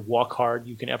after Walk Hard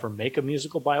you can ever make a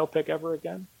musical biopic ever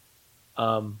again.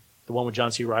 The one with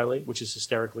John C. Reilly, which is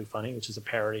hysterically funny, which is a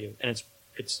parody of, and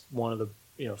it's one of the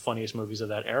funniest movies of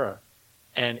that era.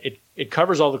 And it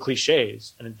covers all the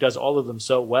cliches, and it does all of them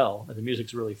so well, and the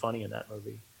music's really funny in that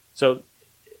movie. So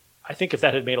I think if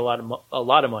that had made a lot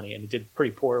of money, and it did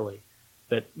pretty poorly,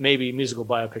 that maybe musical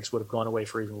biopics would have gone away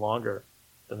for even longer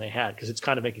than they had, because it's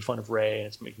kind of making fun of Ray, and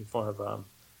it's making fun of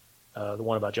the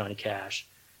one about Johnny Cash,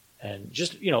 and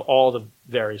just all the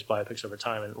various biopics over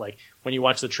time. And like when you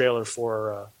watch the trailer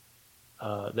for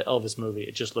the Elvis movie,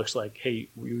 it just looks like, hey,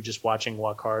 you were just watching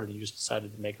Walk Hard and you just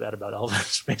decided to make that about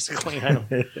Elvis, basically. I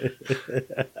don't.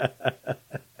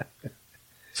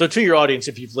 So to your audience,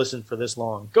 if you've listened for this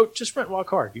long, go just rent Walk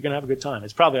Hard. You're gonna have a good time.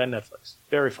 It's probably on Netflix.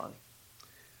 Very funny.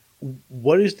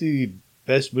 What is the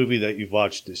best movie that you've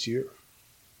watched this year?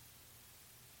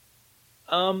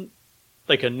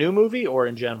 Like a new movie or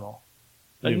in general?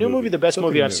 A new movie. The best Something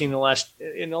movie I've new. seen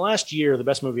in the last year. The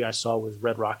best movie I saw was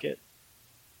Red Rocket.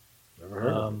 Never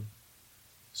heard of it.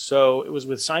 So it was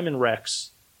with Simon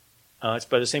Rex. It's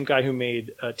by the same guy who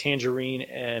made Tangerine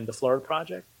and The Florida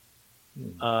Project.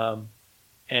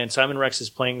 And Simon Rex is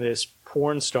playing this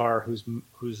porn star who's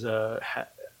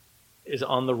is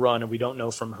on the run, and we don't know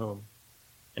from whom.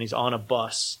 And he's on a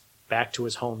bus back to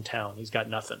his hometown. He's got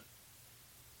nothing.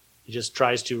 He just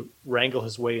tries to wrangle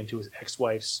his way into his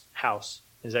ex-wife's house.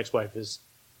 His ex-wife has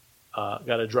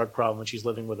got a drug problem, and she's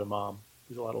living with her mom,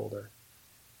 who's a lot older.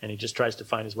 And he just tries to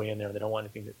find his way in there. They don't want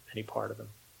any part of him.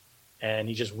 And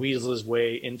he just weasels his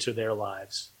way into their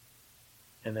lives.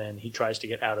 And then he tries to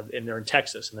get out of, and they're in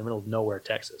Texas, in the middle of nowhere,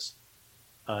 Texas.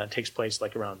 It takes place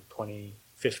like around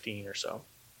 2015 or so.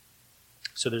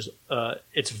 So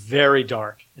it's very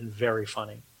dark and very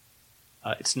funny.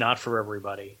 It's not for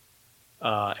everybody,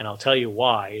 and I'll tell you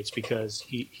why. It's because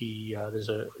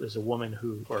there's a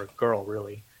woman or a girl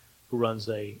really, who runs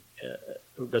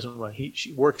who doesn't run.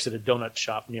 She works at a donut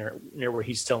shop near where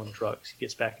he's selling drugs. He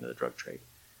gets back into the drug trade.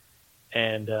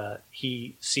 And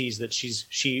he sees that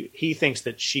he thinks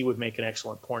that she would make an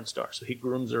excellent porn star. So he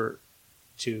grooms her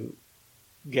to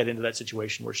get into that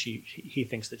situation where he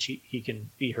thinks that he can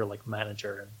be her like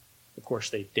manager. And of course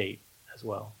they date as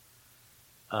well.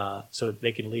 So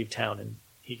they can leave town and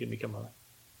he can become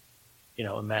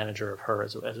a manager of her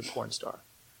as a porn star.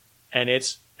 And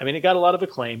it got a lot of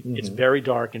acclaim. Mm-hmm. It's very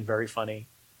dark and very funny.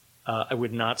 I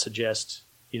would not suggest,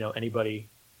 anybody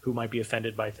who might be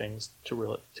offended by things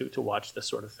to watch this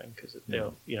sort of thing, because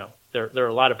there are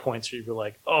a lot of points where you're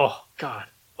like, oh God,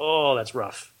 oh that's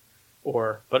rough,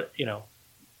 but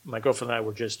my girlfriend and I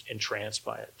were just entranced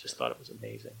by it, just thought it was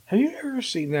amazing. Have you ever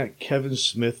seen that Kevin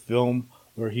Smith film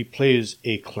where he plays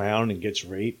a clown and gets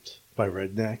raped by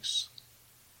rednecks?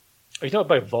 Are you talking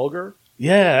about Vulgar?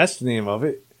 Yeah, that's the name of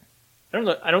it. I don't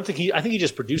know. I think he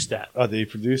just produced that. Oh, did he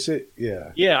produce it?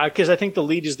 Yeah. Yeah, because I think the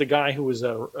lead is the guy who was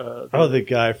the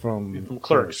guy from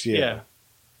Clerks. Yeah.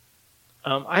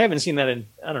 I haven't seen that in,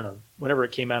 I don't know, whenever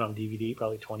it came out on DVD,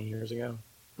 probably 20 years ago.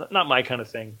 Not my kind of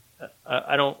thing.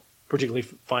 I don't particularly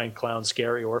find clowns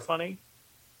scary or funny.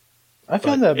 I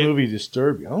found that movie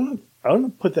disturbing. I want to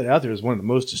put that out there as one of the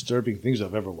most disturbing things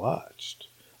I've ever watched.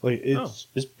 Like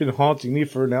it's been haunting me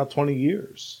for now 20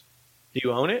 years. Do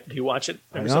you own it? Do you watch it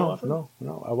every so often?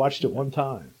 No. I watched it one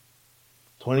time.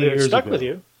 20 But it years stuck ago. with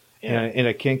you. Yeah. And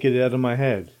I can't get it out of my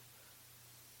head.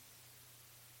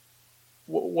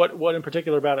 What in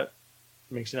particular about it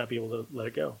makes you not be able to let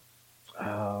it go?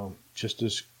 Just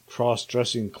this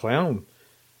cross-dressing clown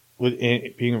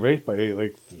being raped by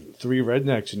like three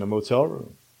rednecks in a motel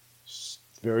room. It's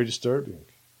very disturbing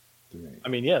to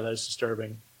me. Yeah, that's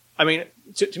disturbing.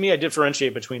 To me, I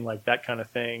differentiate between like that kind of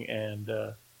thing and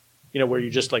where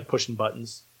you're just like pushing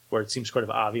buttons, where it seems sort of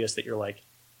obvious that you're like,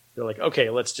 okay,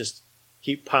 let's just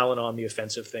keep piling on the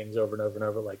offensive things over and over and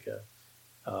over. Like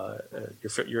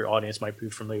your audience might be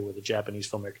familiar with a Japanese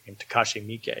filmmaker named Takashi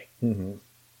Miike, Mm-hmm.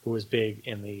 who was big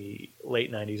in the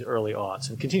late 90s, early aughts,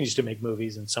 and continues to make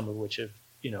movies, and some of which have,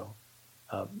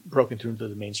 broken through into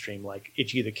the mainstream, like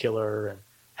Ichi the Killer and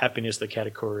Happiness the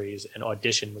Katakuri's, and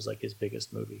Audition was like his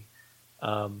biggest movie.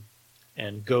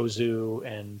 And Gozu,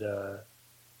 and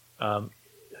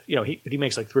he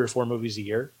makes like 3 or 4 movies a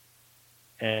year,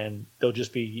 and there'll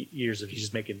just be years of he's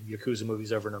just making Yakuza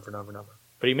movies over and over and over and over.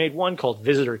 But he made one called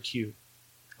Visitor Q,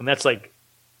 and that's like,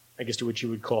 I guess, to what you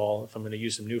would call, if I'm going to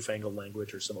use some newfangled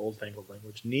language or some old-fangled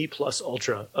language, ne plus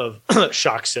ultra of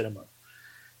shock cinema.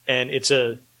 And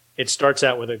it starts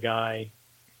out with a guy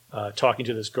talking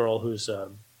to this girl who's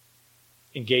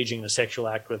engaging in a sexual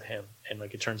act with him, and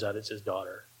like it turns out it's his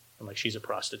daughter, and like she's a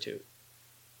prostitute.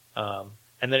 And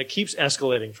then it keeps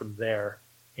escalating from there,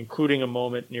 including a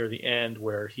moment near the end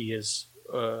where he has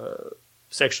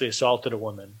sexually assaulted a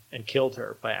woman and killed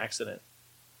her by accident.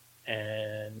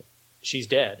 And she's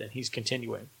dead, and he's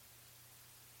continuing.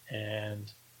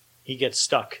 And he gets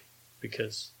stuck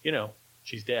because,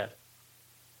 she's dead.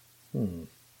 And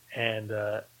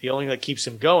the only thing that keeps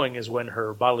him going is when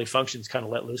her bodily functions kind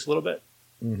of let loose a little bit.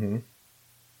 Mm-hmm.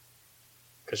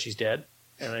 because she's dead,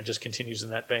 and it just continues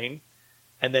in that vein.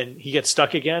 And then he gets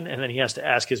stuck again, and then he has to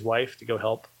ask his wife to go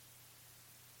help.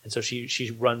 And so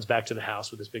she runs back to the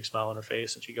house with this big smile on her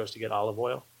face, and she goes to get olive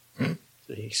oil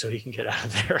so he can get out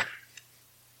of there.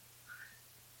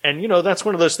 And, that's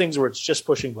one of those things where it's just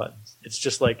pushing buttons. It's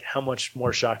just like, how much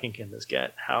more shocking can this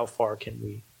get? How far can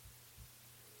we,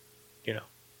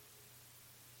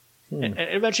 and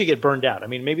eventually get burned out. I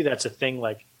mean, maybe that's a thing.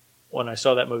 Like when I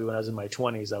saw that movie when I was in my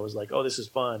 20s, I was like, oh, this is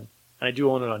fun. And I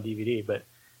do own it on DVD, but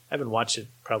I haven't watched it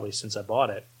probably since I bought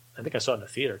it. I think I saw it in the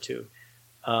theater too.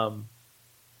 And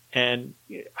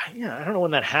I don't know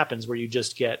when that happens where you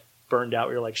just get burned out,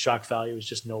 where you're like, shock value is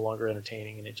just no longer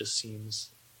entertaining and it just seems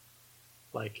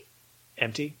like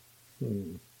empty.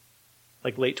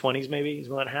 Like late 20s maybe is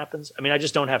when that happens. I mean, I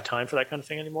just don't have time for that kind of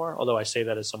thing anymore. Although I say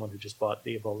that as someone who just bought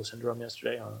the Ebola Syndrome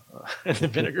yesterday on the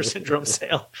Vinegar Syndrome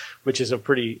sale, which is a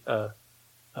pretty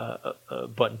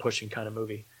button pushing kind of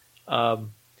movie. I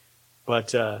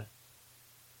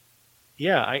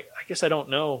guess I don't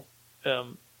know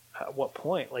at what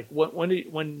point. Like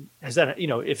when has that?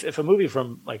 If a movie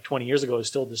from like 20 years ago is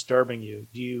still disturbing you,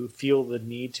 do you feel the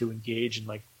need to engage in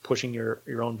like pushing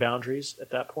your own boundaries at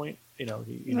that point? Do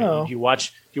you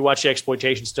watch the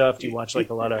exploitation stuff? Do you watch like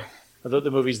a lot of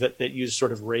the movies that use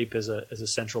sort of rape as a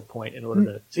central point in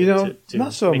order to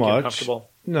not so make you much uncomfortable?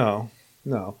 No.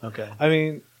 Okay. I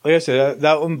mean, like I said,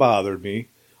 that one bothered me.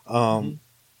 I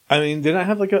mean, then I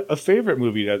have like a favorite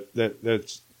movie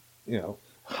that's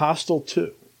Hostel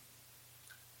 2.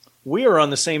 We are on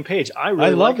the same page. I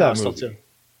really love like that Hostel movie. 2.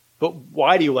 But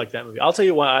why do you like that movie? I'll tell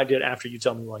you why I did after you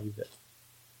tell me why you did.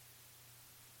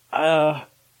 I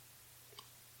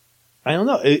don't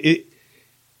know. It's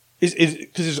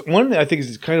because it's one that I think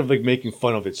is kind of like making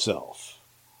fun of itself.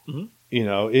 Mm-hmm.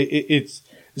 It's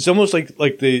almost like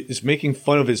it's making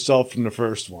fun of itself from the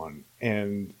first one,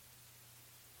 and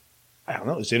I don't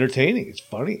know. It's entertaining. It's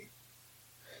funny.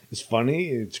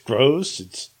 It's gross.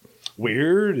 It's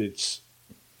weird.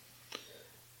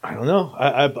 I don't know.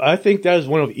 I think that is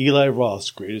one of Eli Roth's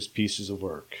greatest pieces of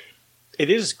work. It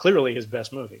is clearly his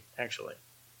best movie, actually.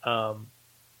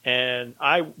 And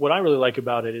what I really like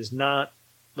about it is not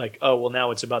like, oh, well, now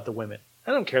it's about the women.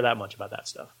 I don't care that much about that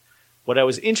stuff. What I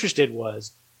was interested in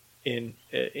was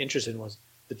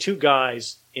the two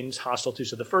guys in Hostel 2.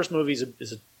 So the first movie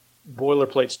is a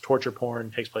boilerplate torture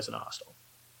porn, takes place in a hostel.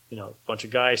 A bunch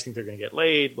of guys think they're going to get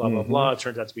laid, blah, blah, blah. It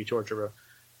turns out to be torture.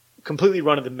 Completely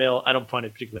run of the mill. I don't find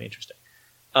it particularly interesting.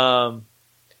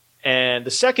 And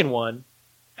the second one,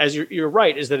 as you're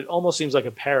right, is that it almost seems like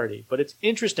a parody, but it's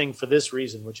interesting for this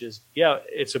reason, which is,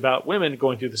 it's about women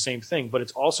going through the same thing, but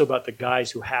it's also about the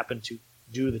guys who happen to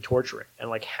do the torturing. And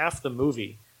like half the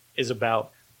movie is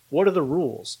about what are the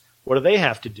rules? What do they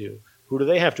have to do? Who do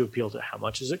they have to appeal to? How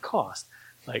much does it cost?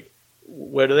 Like,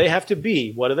 where do they have to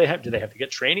be? What do they have? Do they have to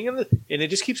get training in and it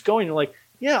just keeps going. You're like,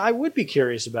 I would be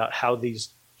curious about how these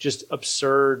just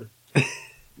absurd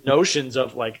notions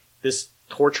of like this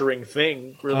torturing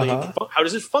thing really how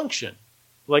does it function?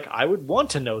 Like, I would want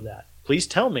to know that. Please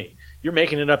tell me. You're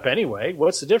making it up anyway.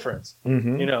 What's the difference?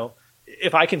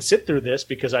 If I can sit through this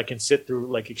because I can sit through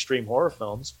like extreme horror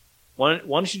films, why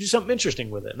don't you do something interesting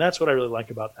with it? And that's what I really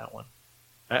like about that one.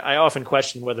 I often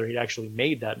question whether he actually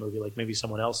made that movie, like maybe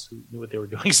someone else who knew what they were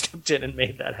doing stepped in and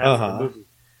made that happen in the movie,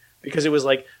 because it was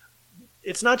like,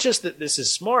 it's not just that this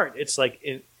is smart. It's like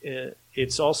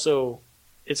it's also,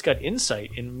 it's got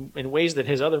insight in ways that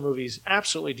his other movies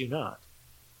absolutely do not.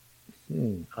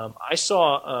 I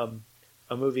saw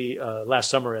a movie last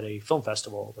summer at a film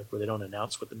festival, like where they don't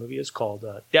announce what the movie is, called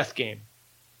Death Game,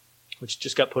 which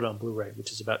just got put on Blu-ray,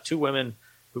 which is about two women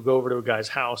who go over to a guy's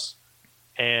house,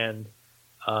 and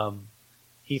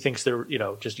he thinks they're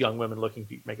just young women looking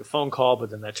to make a phone call, but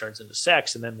then that turns into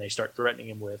sex, and then they start threatening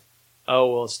him with,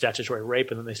 oh, well, it's statutory rape,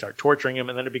 and then they start torturing him,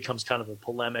 and then it becomes kind of a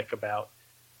polemic about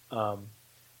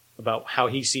how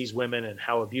he sees women and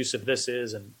how abusive this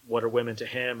is and what are women to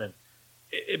him, and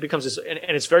it becomes this, and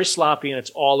it's very sloppy and it's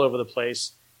all over the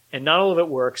place, and not all of it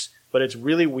works, but it's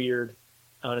really weird.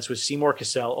 And it's with Seymour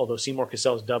Cassel, although Seymour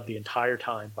Cassel is dubbed the entire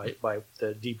time by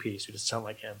the DP, so he doesn't sound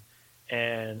like him,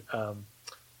 and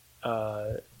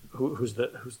who's the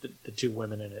two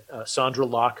women in it? Sandra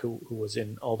Locke, who was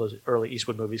in all those early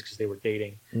Eastwood movies because they were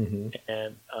dating,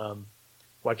 and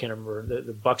I can't remember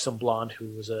the buxom blonde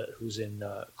who's in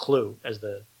Clue as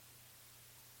the.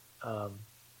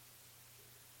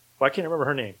 I can't remember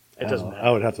her name. It doesn't matter.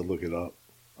 I would have to look it up.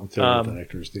 I'm terrible with the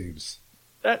actors' names.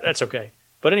 That's okay.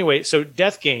 But anyway, so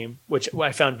Death Game, which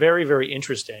I found very, very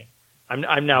interesting.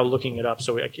 I'm now looking it up,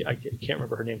 so I can't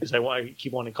remember her name because I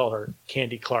keep wanting to call her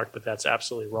Candy Clark, but that's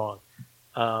absolutely wrong.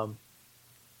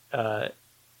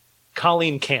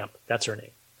 Colleen Camp. That's her name.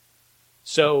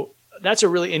 So that's a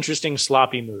really interesting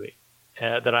sloppy movie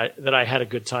that I had a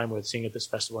good time with seeing at this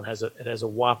festival. And it has a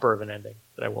whopper of an ending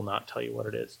that I will not tell you what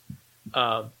it is.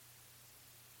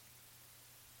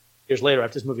 Years later,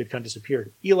 after this movie had kind of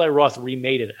disappeared, Eli Roth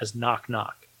remade it as Knock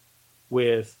Knock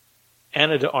with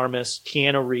Ana de Armas,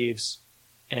 Keanu Reeves,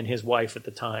 and his wife at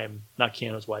the time, not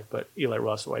Keanu's wife, but Eli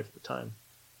Roth's wife at the time,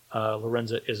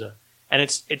 Lorenza Izza. And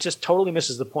it just totally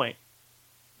misses the point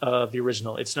of the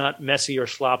original. It's not messy or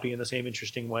sloppy in the same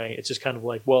interesting way. It's just kind of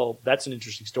like, well, that's an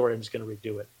interesting story. I'm just going to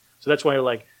redo it. So that's why you're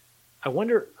like, I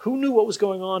wonder who knew what was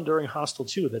going on during Hostel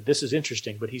 2, that this is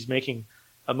interesting, but he's making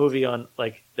a movie on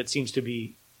like that seems to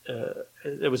be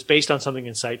it was based on something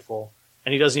insightful,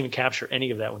 and he doesn't even capture any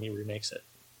of that when he remakes it.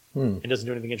 It doesn't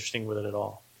do anything interesting with it at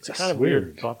all. It's That's kind of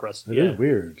weird talk process. It is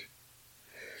weird.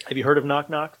 Have you heard of Knock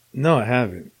Knock? No, I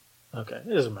haven't. Okay,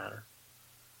 it doesn't matter.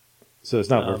 So it's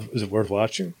not worth. Is it worth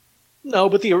watching? No,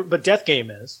 but Death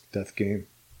Game is. Death Game.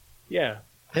 Yeah,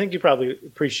 I think you probably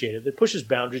appreciate it. It pushes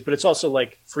boundaries, but it's also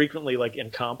like frequently like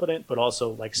incompetent, but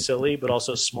also like silly, but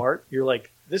also smart. You're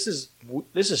like, this is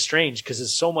strange because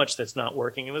there's so much that's not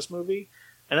working in this movie,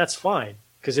 and that's fine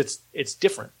because it's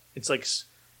different. It's like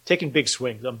taking big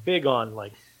swings. I'm big on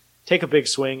like take a big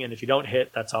swing, and if you don't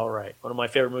hit, that's all right. One of my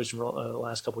favorite movies from the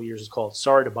last couple of years is called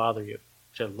Sorry to Bother You,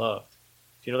 which I loved.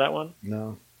 Do you know that one?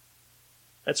 No.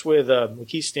 That's with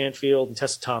Lakeith Stanfield and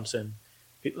Tessa Thompson.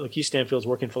 Lakeith Stanfield's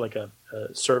working for like a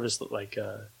service that like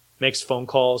makes phone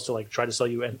calls to like try to sell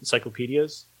you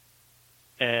encyclopedias,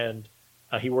 and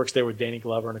he works there with Danny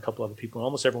Glover and a couple other people, and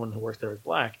almost everyone who works there is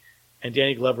black. And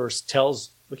Danny Glover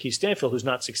tells Lakeith Stanfield, who's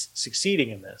not succeeding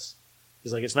in this,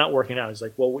 he's like, it's not working out. He's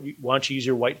like, well, why don't you use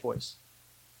your white voice?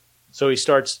 So he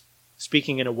starts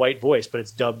speaking in a white voice, but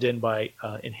it's dubbed in by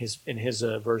in his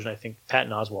version, I think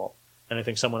Patton Oswalt, and I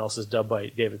think someone else is dubbed by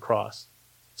David Cross.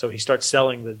 So he starts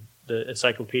selling the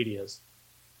encyclopedias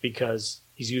because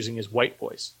he's using his white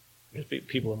voice because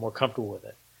people are more comfortable with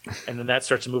it. And then that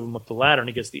starts to move him up the ladder, and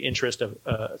he gets the interest of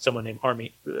someone named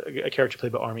Armie, a character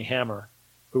played by Armie Hammer,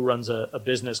 who runs a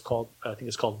business called, I think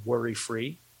it's called Worry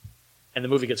Free. And the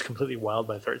movie gets completely wild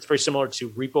by the third. It's very similar to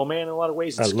Repo Man in a lot of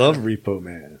ways. I love Repo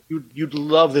Man. You'd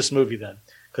love this movie then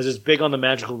because it's big on the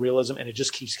magical realism, and it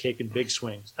just keeps taking big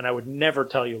swings. And I would never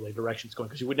tell you the direction it's going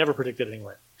because you would never predict it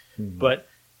anyway. But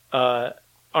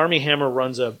Armie Hammer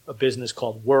runs a business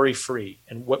called Worry Free,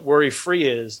 and what Worry Free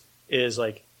is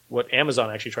like what Amazon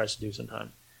actually tries to do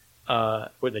sometimes.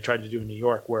 What they tried to do in New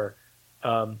York, where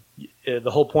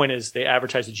the whole point is they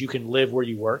advertise that you can live where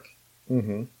you work.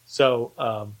 Mm-hmm.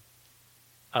 So,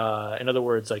 in other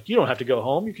words, like you don't have to go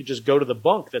home; you could just go to the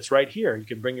bunk that's right here. You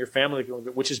can bring your family,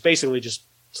 which is basically just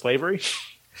slavery.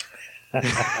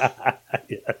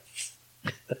 Yes.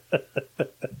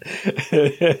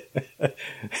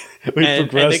 We've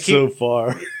progressed so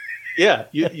far. Yeah,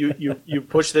 you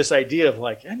push this idea of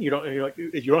like, and you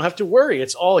don't have to worry;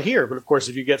 it's all here. But of course,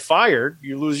 if you get fired,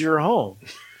 you lose your home.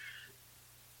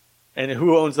 And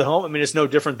who owns the home? I mean, it's no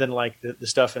different than like the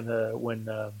stuff in when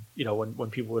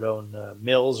people would own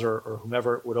mills or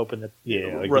whomever would open like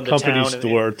run the company town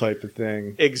store type of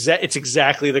thing. It's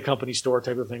exactly the company store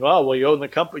type of thing. Oh well, you own the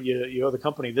company. You owe the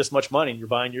company this much money, and you're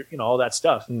buying your all that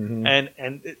stuff. Mm-hmm.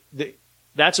 And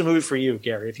that's a movie for you,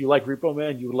 Gary. If you like Repo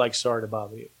Man, you would like Sorry to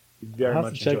Bother You. You'd very I'll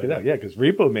much have to check enjoy it out. Yeah, because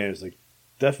Repo Man is like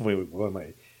definitely one of my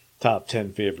top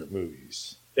 10 favorite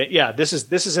movies. Yeah, this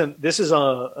is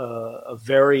a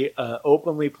very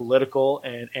openly political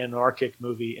and anarchic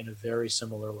movie in a very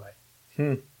similar way.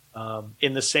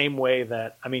 In the same way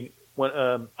that when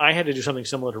I had to do something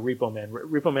similar to Repo Man.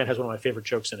 Repo Man has one of my favorite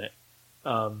jokes in it,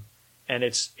 and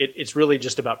it's really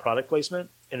just about product placement,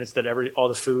 and it's that all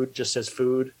the food just says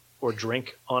food or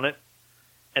drink on it,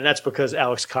 and that's because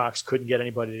Alex Cox couldn't get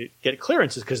anybody to get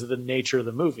clearances because of the nature of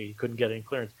the movie. He couldn't get any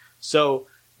clearance, so.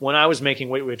 When I was making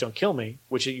Wait, Wait, Don't Kill Me,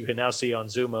 which you can now see on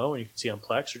Zumo and you can see on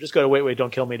Plex, or just go to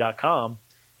waitwaitdon'tkillme.com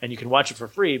and you can watch it for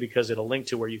free because it'll link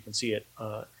to where you can see it.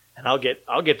 And I'll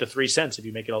get the 3 cents if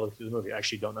you make it all the way through the movie. I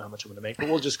actually don't know how much I'm going to make, but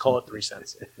we'll just call it 3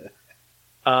 cents.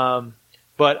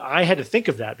 But I had to think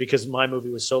of that because my movie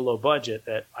was so low budget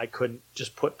that I couldn't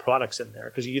just put products in there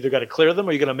because you either got to clear them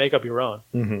or you're going to make up your own.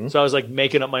 Mm-hmm. So I was like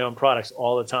making up my own products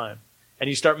all the time. And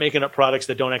you start making up products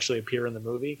that don't actually appear in the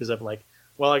movie because I'm like,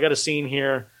 well, I got a scene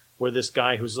here where this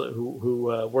guy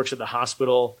who works at the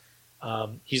hospital,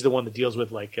 he's the one that deals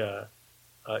with like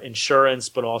insurance,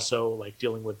 but also like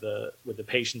dealing with the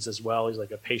patients as well. He's like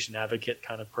a patient advocate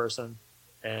kind of person,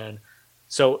 and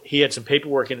so he had some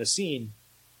paperwork in the scene,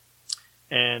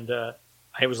 and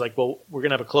I was like, well, we're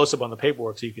going to have a close-up on the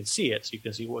paperwork so you can see it, so you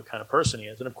can see what kind of person he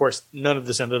is. And, of course, none of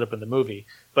this ended up in the movie.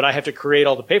 But I have to create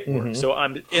all the paperwork. Mhm. So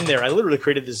I'm in there. I literally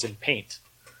created this in Paint,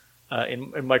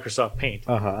 in Microsoft Paint.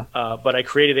 But I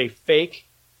created a fake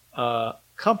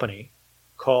company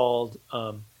called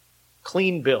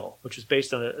Clean Bill, which was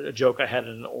based on a joke I had in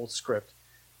an old script.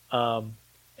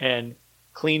 And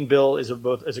Clean Bill is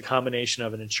a combination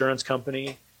of an insurance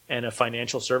company and a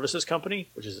financial services company,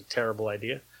 which is a terrible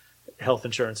idea. Health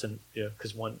insurance, and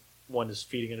because one is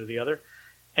feeding into the other,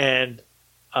 and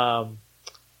I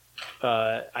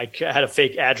had a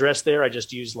fake address there. I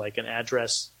just used like an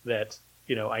address that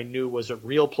I knew was a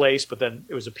real place, but then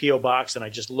it was a PO box, and I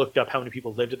just looked up how many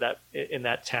people lived in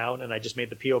that town, and I just made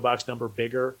the PO box number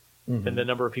bigger than the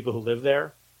number of people who live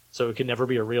there, so it could never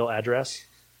be a real address.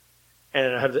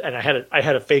 And I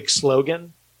had a fake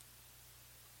slogan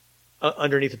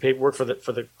underneath the paperwork for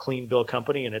the Clean Bill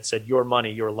company, and it said, "Your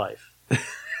money, your life."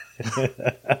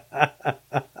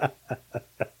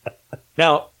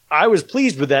 Now, I was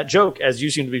pleased with that joke, as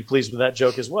you seem to be pleased with that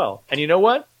joke as well. And you know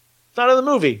what? It's not in the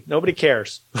movie. Nobody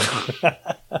cares. If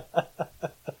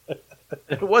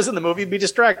it was in the movie, it'd be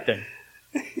distracting.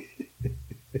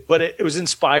 But it was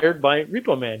inspired by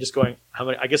Repo Man, just going,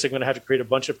 I guess I'm going to have to create a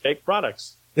bunch of fake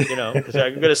products, because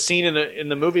I've got a scene in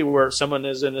the movie where someone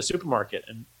is in a supermarket,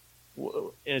 and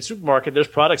in a supermarket, there's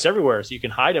products everywhere, so you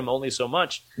can hide them only so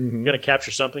much. You got to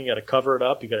capture something, you got to cover it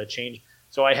up, you got to change.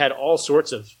 So I had all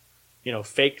sorts of,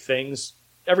 fake things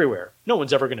everywhere. No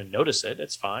one's ever going to notice it.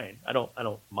 It's fine. I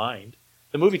don't mind.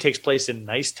 The movie takes place in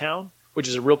Nicetown, which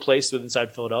is a real place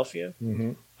inside Philadelphia.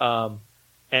 And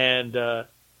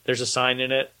there's a sign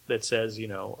in it that says,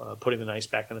 putting the nice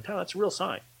back in the town. That's a real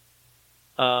sign.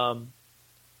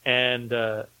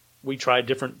 And we tried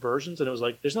different versions, and it was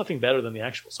like, there's nothing better than the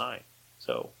actual sign.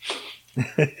 So,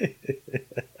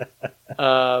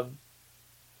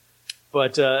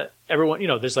 but everyone,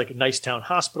 there's like a Nicetown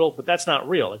Hospital, but that's not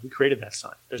real. Like, we created that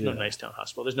sign. There's no Nicetown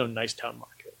Hospital. There's no Nicetown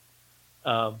Market.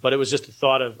 But it was just a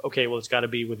thought of, okay, well, it's got to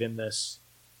be within this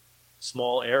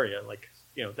small area. Like,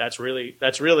 that's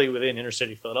really within inner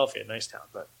city Philadelphia, Nicetown.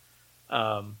 But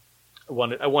I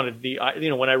wanted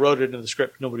when I wrote it in the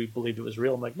script, nobody believed it was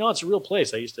real. I'm like, no, it's a real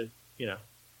place. I used to,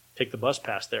 take the bus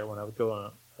past there when I would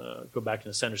go back to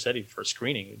the Center City for a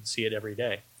screening and see it every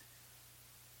day.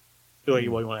 Feel like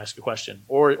you want to ask a question,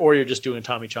 or you're just doing a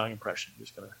Tommy Chong impression. You're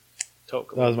just gonna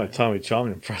talk. That was my Tommy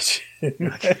Chong impression.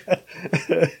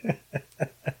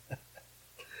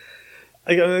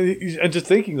 I'm just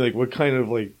thinking, like, what kind of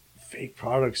like fake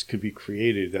products could be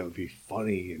created that would be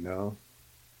funny,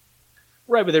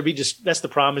 Right, but that's the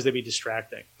problem, is they'd be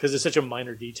distracting because it's such a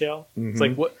minor detail. It's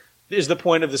like, what is the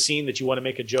point of the scene that you want to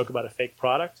make a joke about a fake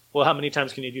product? Well, how many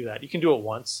times can you do that? You can do it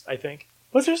once, I think.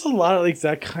 But there's a lot of like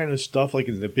that kind of stuff, like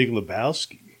in The Big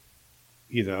Lebowski,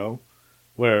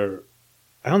 where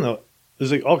I don't know,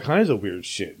 there's like all kinds of weird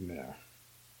shit in there.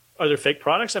 Are there fake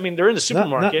products? I mean, they're in the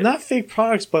supermarket. Not fake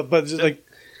products, but just like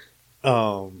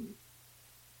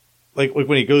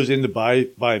when he goes in to buy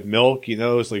milk,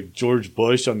 it's like George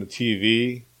Bush on the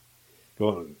TV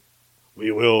going,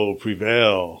 "We will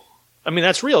prevail." I mean,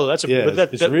 that's real. That's real.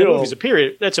 The movie's a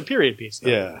period. That's a period piece, though.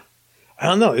 Yeah, I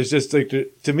don't know. It's just like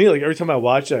to me, like every time I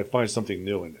watch it, I find something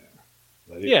new in there.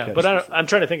 But I'm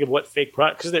trying to think of what fake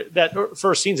product, because that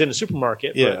first scene's in a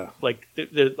supermarket. Yeah, but like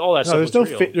all that stuff.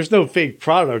 There's no fake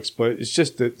products, but it's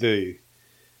just that the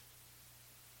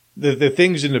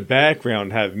things in the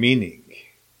background have meaning.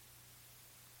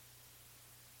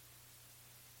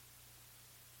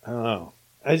 I don't know.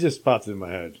 I just popped it in my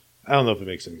head. I don't know if it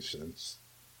makes any sense.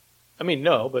 I mean,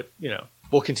 no, but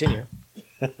we'll continue.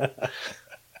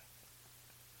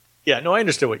 Yeah, no, I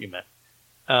understood what you meant.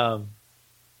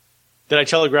 Did I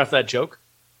telegraph that joke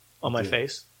on my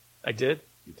face? I did.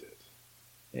 You did.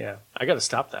 Yeah, I got to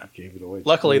stop that. You gave it away.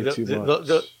 Luckily,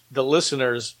 the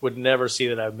listeners would never see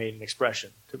that I made an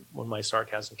expression when my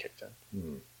sarcasm kicked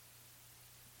in.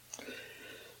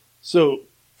 So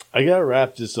I got to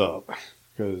wrap this up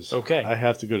because okay. I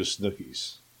have to go to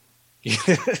Snooki's.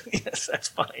 Yes, that's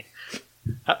fine.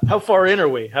 How far in are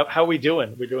we? How are we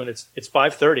doing? We're doing it's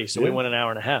 5:30, so we went an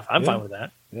hour and a half. I'm fine with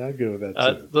that. Yeah, I'm good with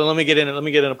that too. Let me get in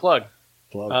a plug.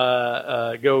 Go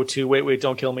to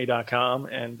waitwaittdon'tkillme.com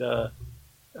and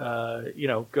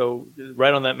go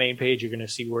right on that main page. You're going to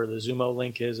see where the Zumo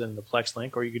link is and the Plex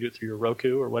link, or you can do it through your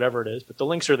Roku or whatever it is. But the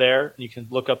links are there, and you can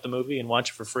look up the movie and watch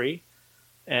it for free.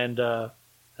 And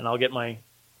I'll get my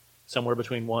somewhere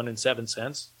between 1 and 7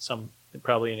 cents,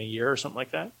 probably in a year or something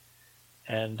like that.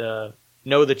 And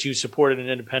know that you supported an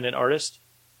independent artist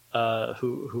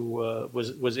who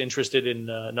was interested in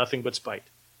nothing but spite.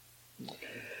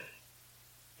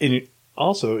 And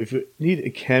Also, if you need a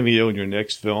cameo in your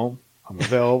next film, I'm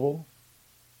available.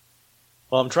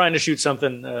 Well, I'm trying to shoot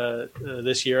something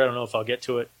this year. I don't know if I'll get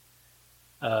to it,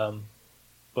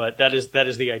 but that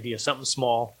is the idea. Something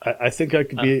small. I think I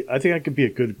could be. I think I could be a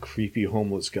good creepy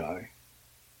homeless guy.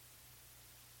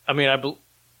 I mean,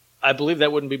 I believe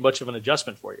that wouldn't be much of an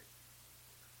adjustment for you,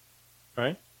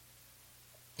 right?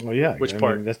 Well, yeah. Which I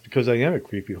part? mean, that's because I am a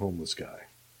creepy homeless guy.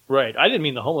 Right. I didn't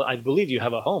mean the homeless. I believe you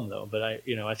have a home though, but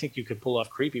I think you could pull off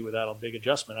creepy without a big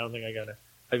adjustment. I don't think I gotta.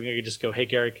 I think I could just go, "Hey,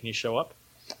 Gary, can you show up?"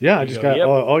 Yeah, I just go, got yep.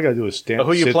 all I got to do is stand. But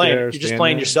who are you sit playing? there, You're just stand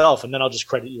playing there. yourself, and then I'll just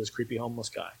credit you as creepy homeless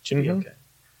guy. It should be okay.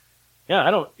 Yeah,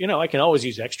 I don't. I can always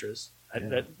use extras.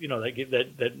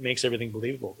 That makes everything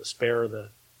believable. The spare the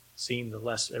scene, the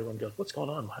less everyone goes, "What's going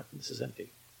on? This is empty."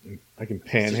 I can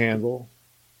panhandle.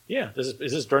 Yeah, is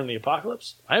this during the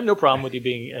apocalypse? I have no problem with you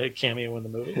being a cameo in the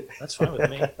movie. That's fine with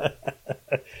me.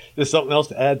 There's something else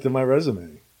to add to my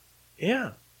resume.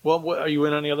 Yeah. Well, are you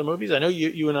in any other movies? I know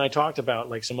you and I talked about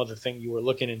like some other thing you were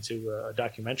looking into a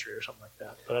documentary or something like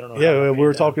that, but I don't know. Yeah, we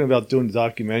were talking about doing a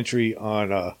documentary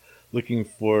on looking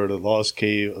for the lost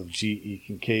cave of G.E.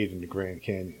 Kincaid in the Grand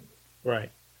Canyon. Right.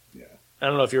 Yeah. I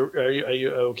don't know if are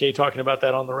you okay talking about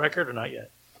that on the record or not yet?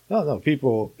 No.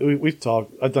 People, we've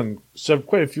talked. I've done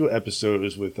quite a few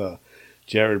episodes with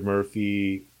Jared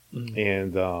Murphy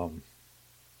and what's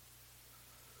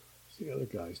the other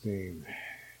guy's name?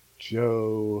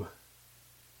 Joe.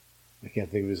 I can't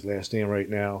think of his last name right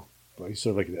now, but he's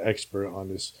sort of like an expert on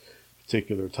this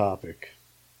particular topic.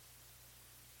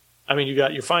 I mean, you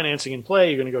got your financing in play.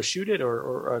 You're going to go shoot it,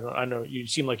 or I know you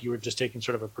seem like you were just taking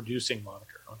sort of a producing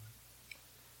moniker on it.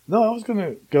 No, I was going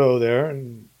to go there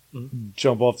and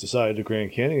jump off the side of the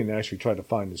Grand Canyon and actually try to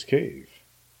find this cave.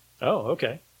 Oh,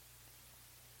 okay.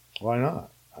 Why not?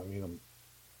 I mean, I'm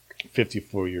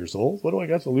 54 years old. What do I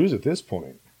got to lose at this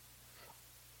point?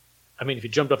 I mean, if you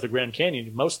jumped off the Grand Canyon,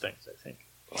 you do most things, I think.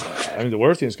 I mean, the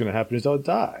worst thing that's going to happen is I'll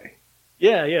die.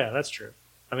 Yeah, that's true.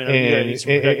 I mean, and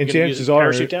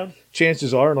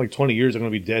chances are in like 20 years I'm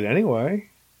going to be dead anyway.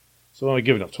 So am I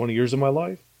giving up 20 years of my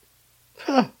life?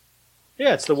 Huh.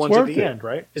 Yeah, it's the ones at the end,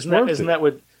 right? Isn't that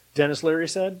what Dennis Leary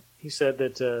said? He said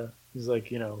that he's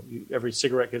like, every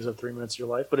cigarette gives up 3 minutes of your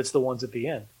life, but it's the ones at the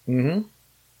end. Mm-hmm.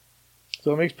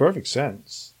 So it makes perfect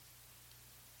sense.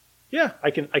 Yeah,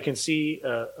 I can see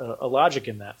a logic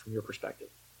in that from your perspective.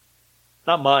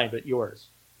 Not mine, but yours.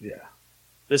 Yeah.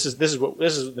 This is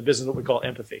the business what we call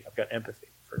empathy. I've got empathy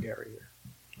for Gary here.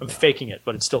 I'm faking it,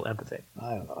 but it's still empathy.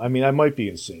 I don't know. I mean, I might be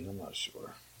insane. I'm not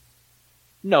sure.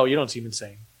 No, you don't seem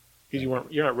insane because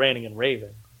you're not ranting and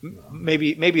raving. No.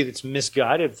 Maybe it's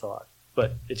misguided thought,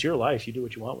 but it's your life. You do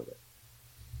what you want with it.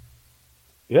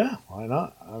 Yeah, why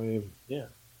not? I mean, yeah,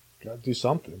 got to do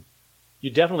something. You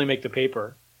definitely make the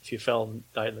paper if you fell and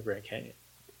died in the Grand Canyon.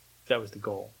 If that was the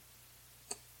goal.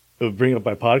 It would bring up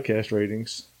my podcast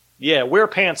ratings. Yeah, wear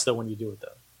pants though when you do it though.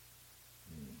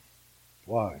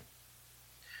 Why?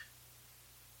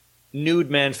 Nude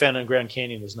man found in Grand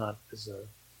Canyon is not as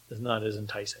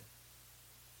enticing.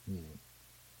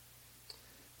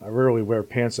 I rarely wear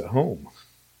pants at home.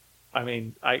 I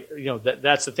mean,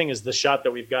 that's the thing is the shot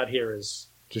that we've got here is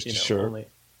just a shirt. Only,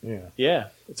 yeah,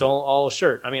 it's all a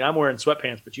shirt. I mean, I'm wearing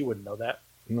sweatpants, but you wouldn't know that.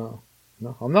 No,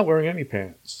 I'm not wearing any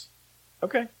pants.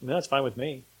 Okay, I mean, that's fine with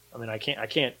me. I mean, I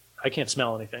can't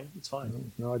smell anything. It's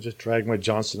fine. No, I just drag my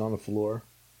Johnson on the floor.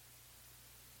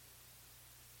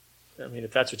 I mean,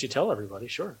 if that's what you tell everybody,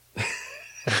 sure.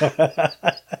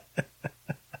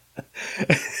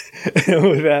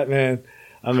 With that, man,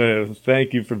 I'm going to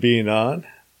thank you for being on.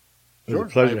 It was a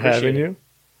pleasure having you.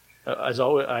 As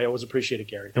always, I always appreciate it,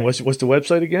 Gary. And what's the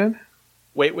website again?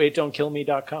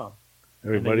 WaitWaitDon'tKillMe.com.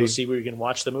 Everybody, and you'll see where you can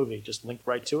watch the movie. Just link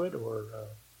right to it, or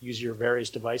use your various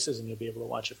devices, and you'll be able to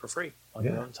watch it for free on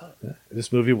your own time. Yeah.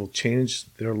 This movie will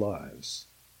change their lives.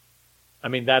 I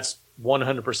mean, that's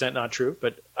 100% not true,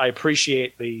 but I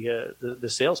appreciate the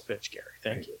sales pitch, Gary.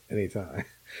 Thank you. Anytime.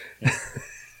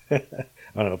 I'm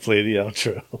going to play the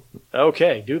outro.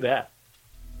 Okay, do that.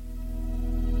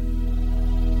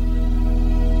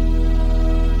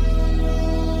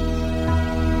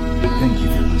 Thank you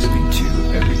for listening to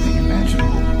Everything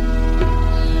Imaginable.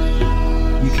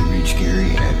 You can reach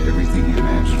Gary at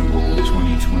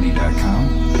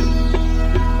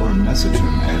everythingimaginable2020.com or message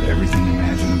him at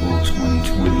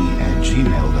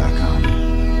everythingimaginable2020@gmail.com.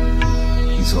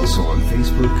 He's also on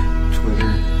Facebook,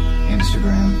 Twitter,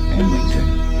 Instagram, and LinkedIn.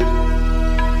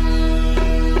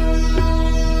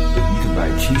 You can buy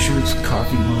t-shirts,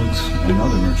 coffee mugs, and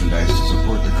other merchandise to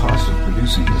support the cost of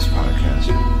producing this podcast.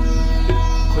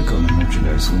 Click on the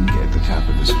merchandise link at the top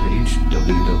of this page,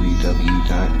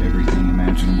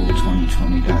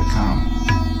 www.everythingimaginable2020.com.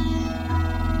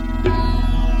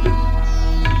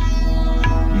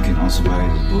 You can also buy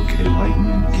the book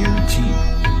Enlightenment Guaranteed.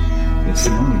 It's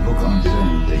the only book on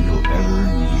Zen that you'll ever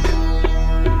need.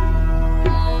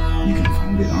 You can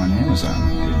find it on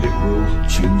Amazon, and it will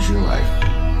change your life.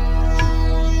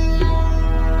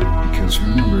 Because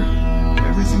remember,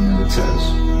 everything that it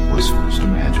says was first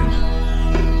imagined.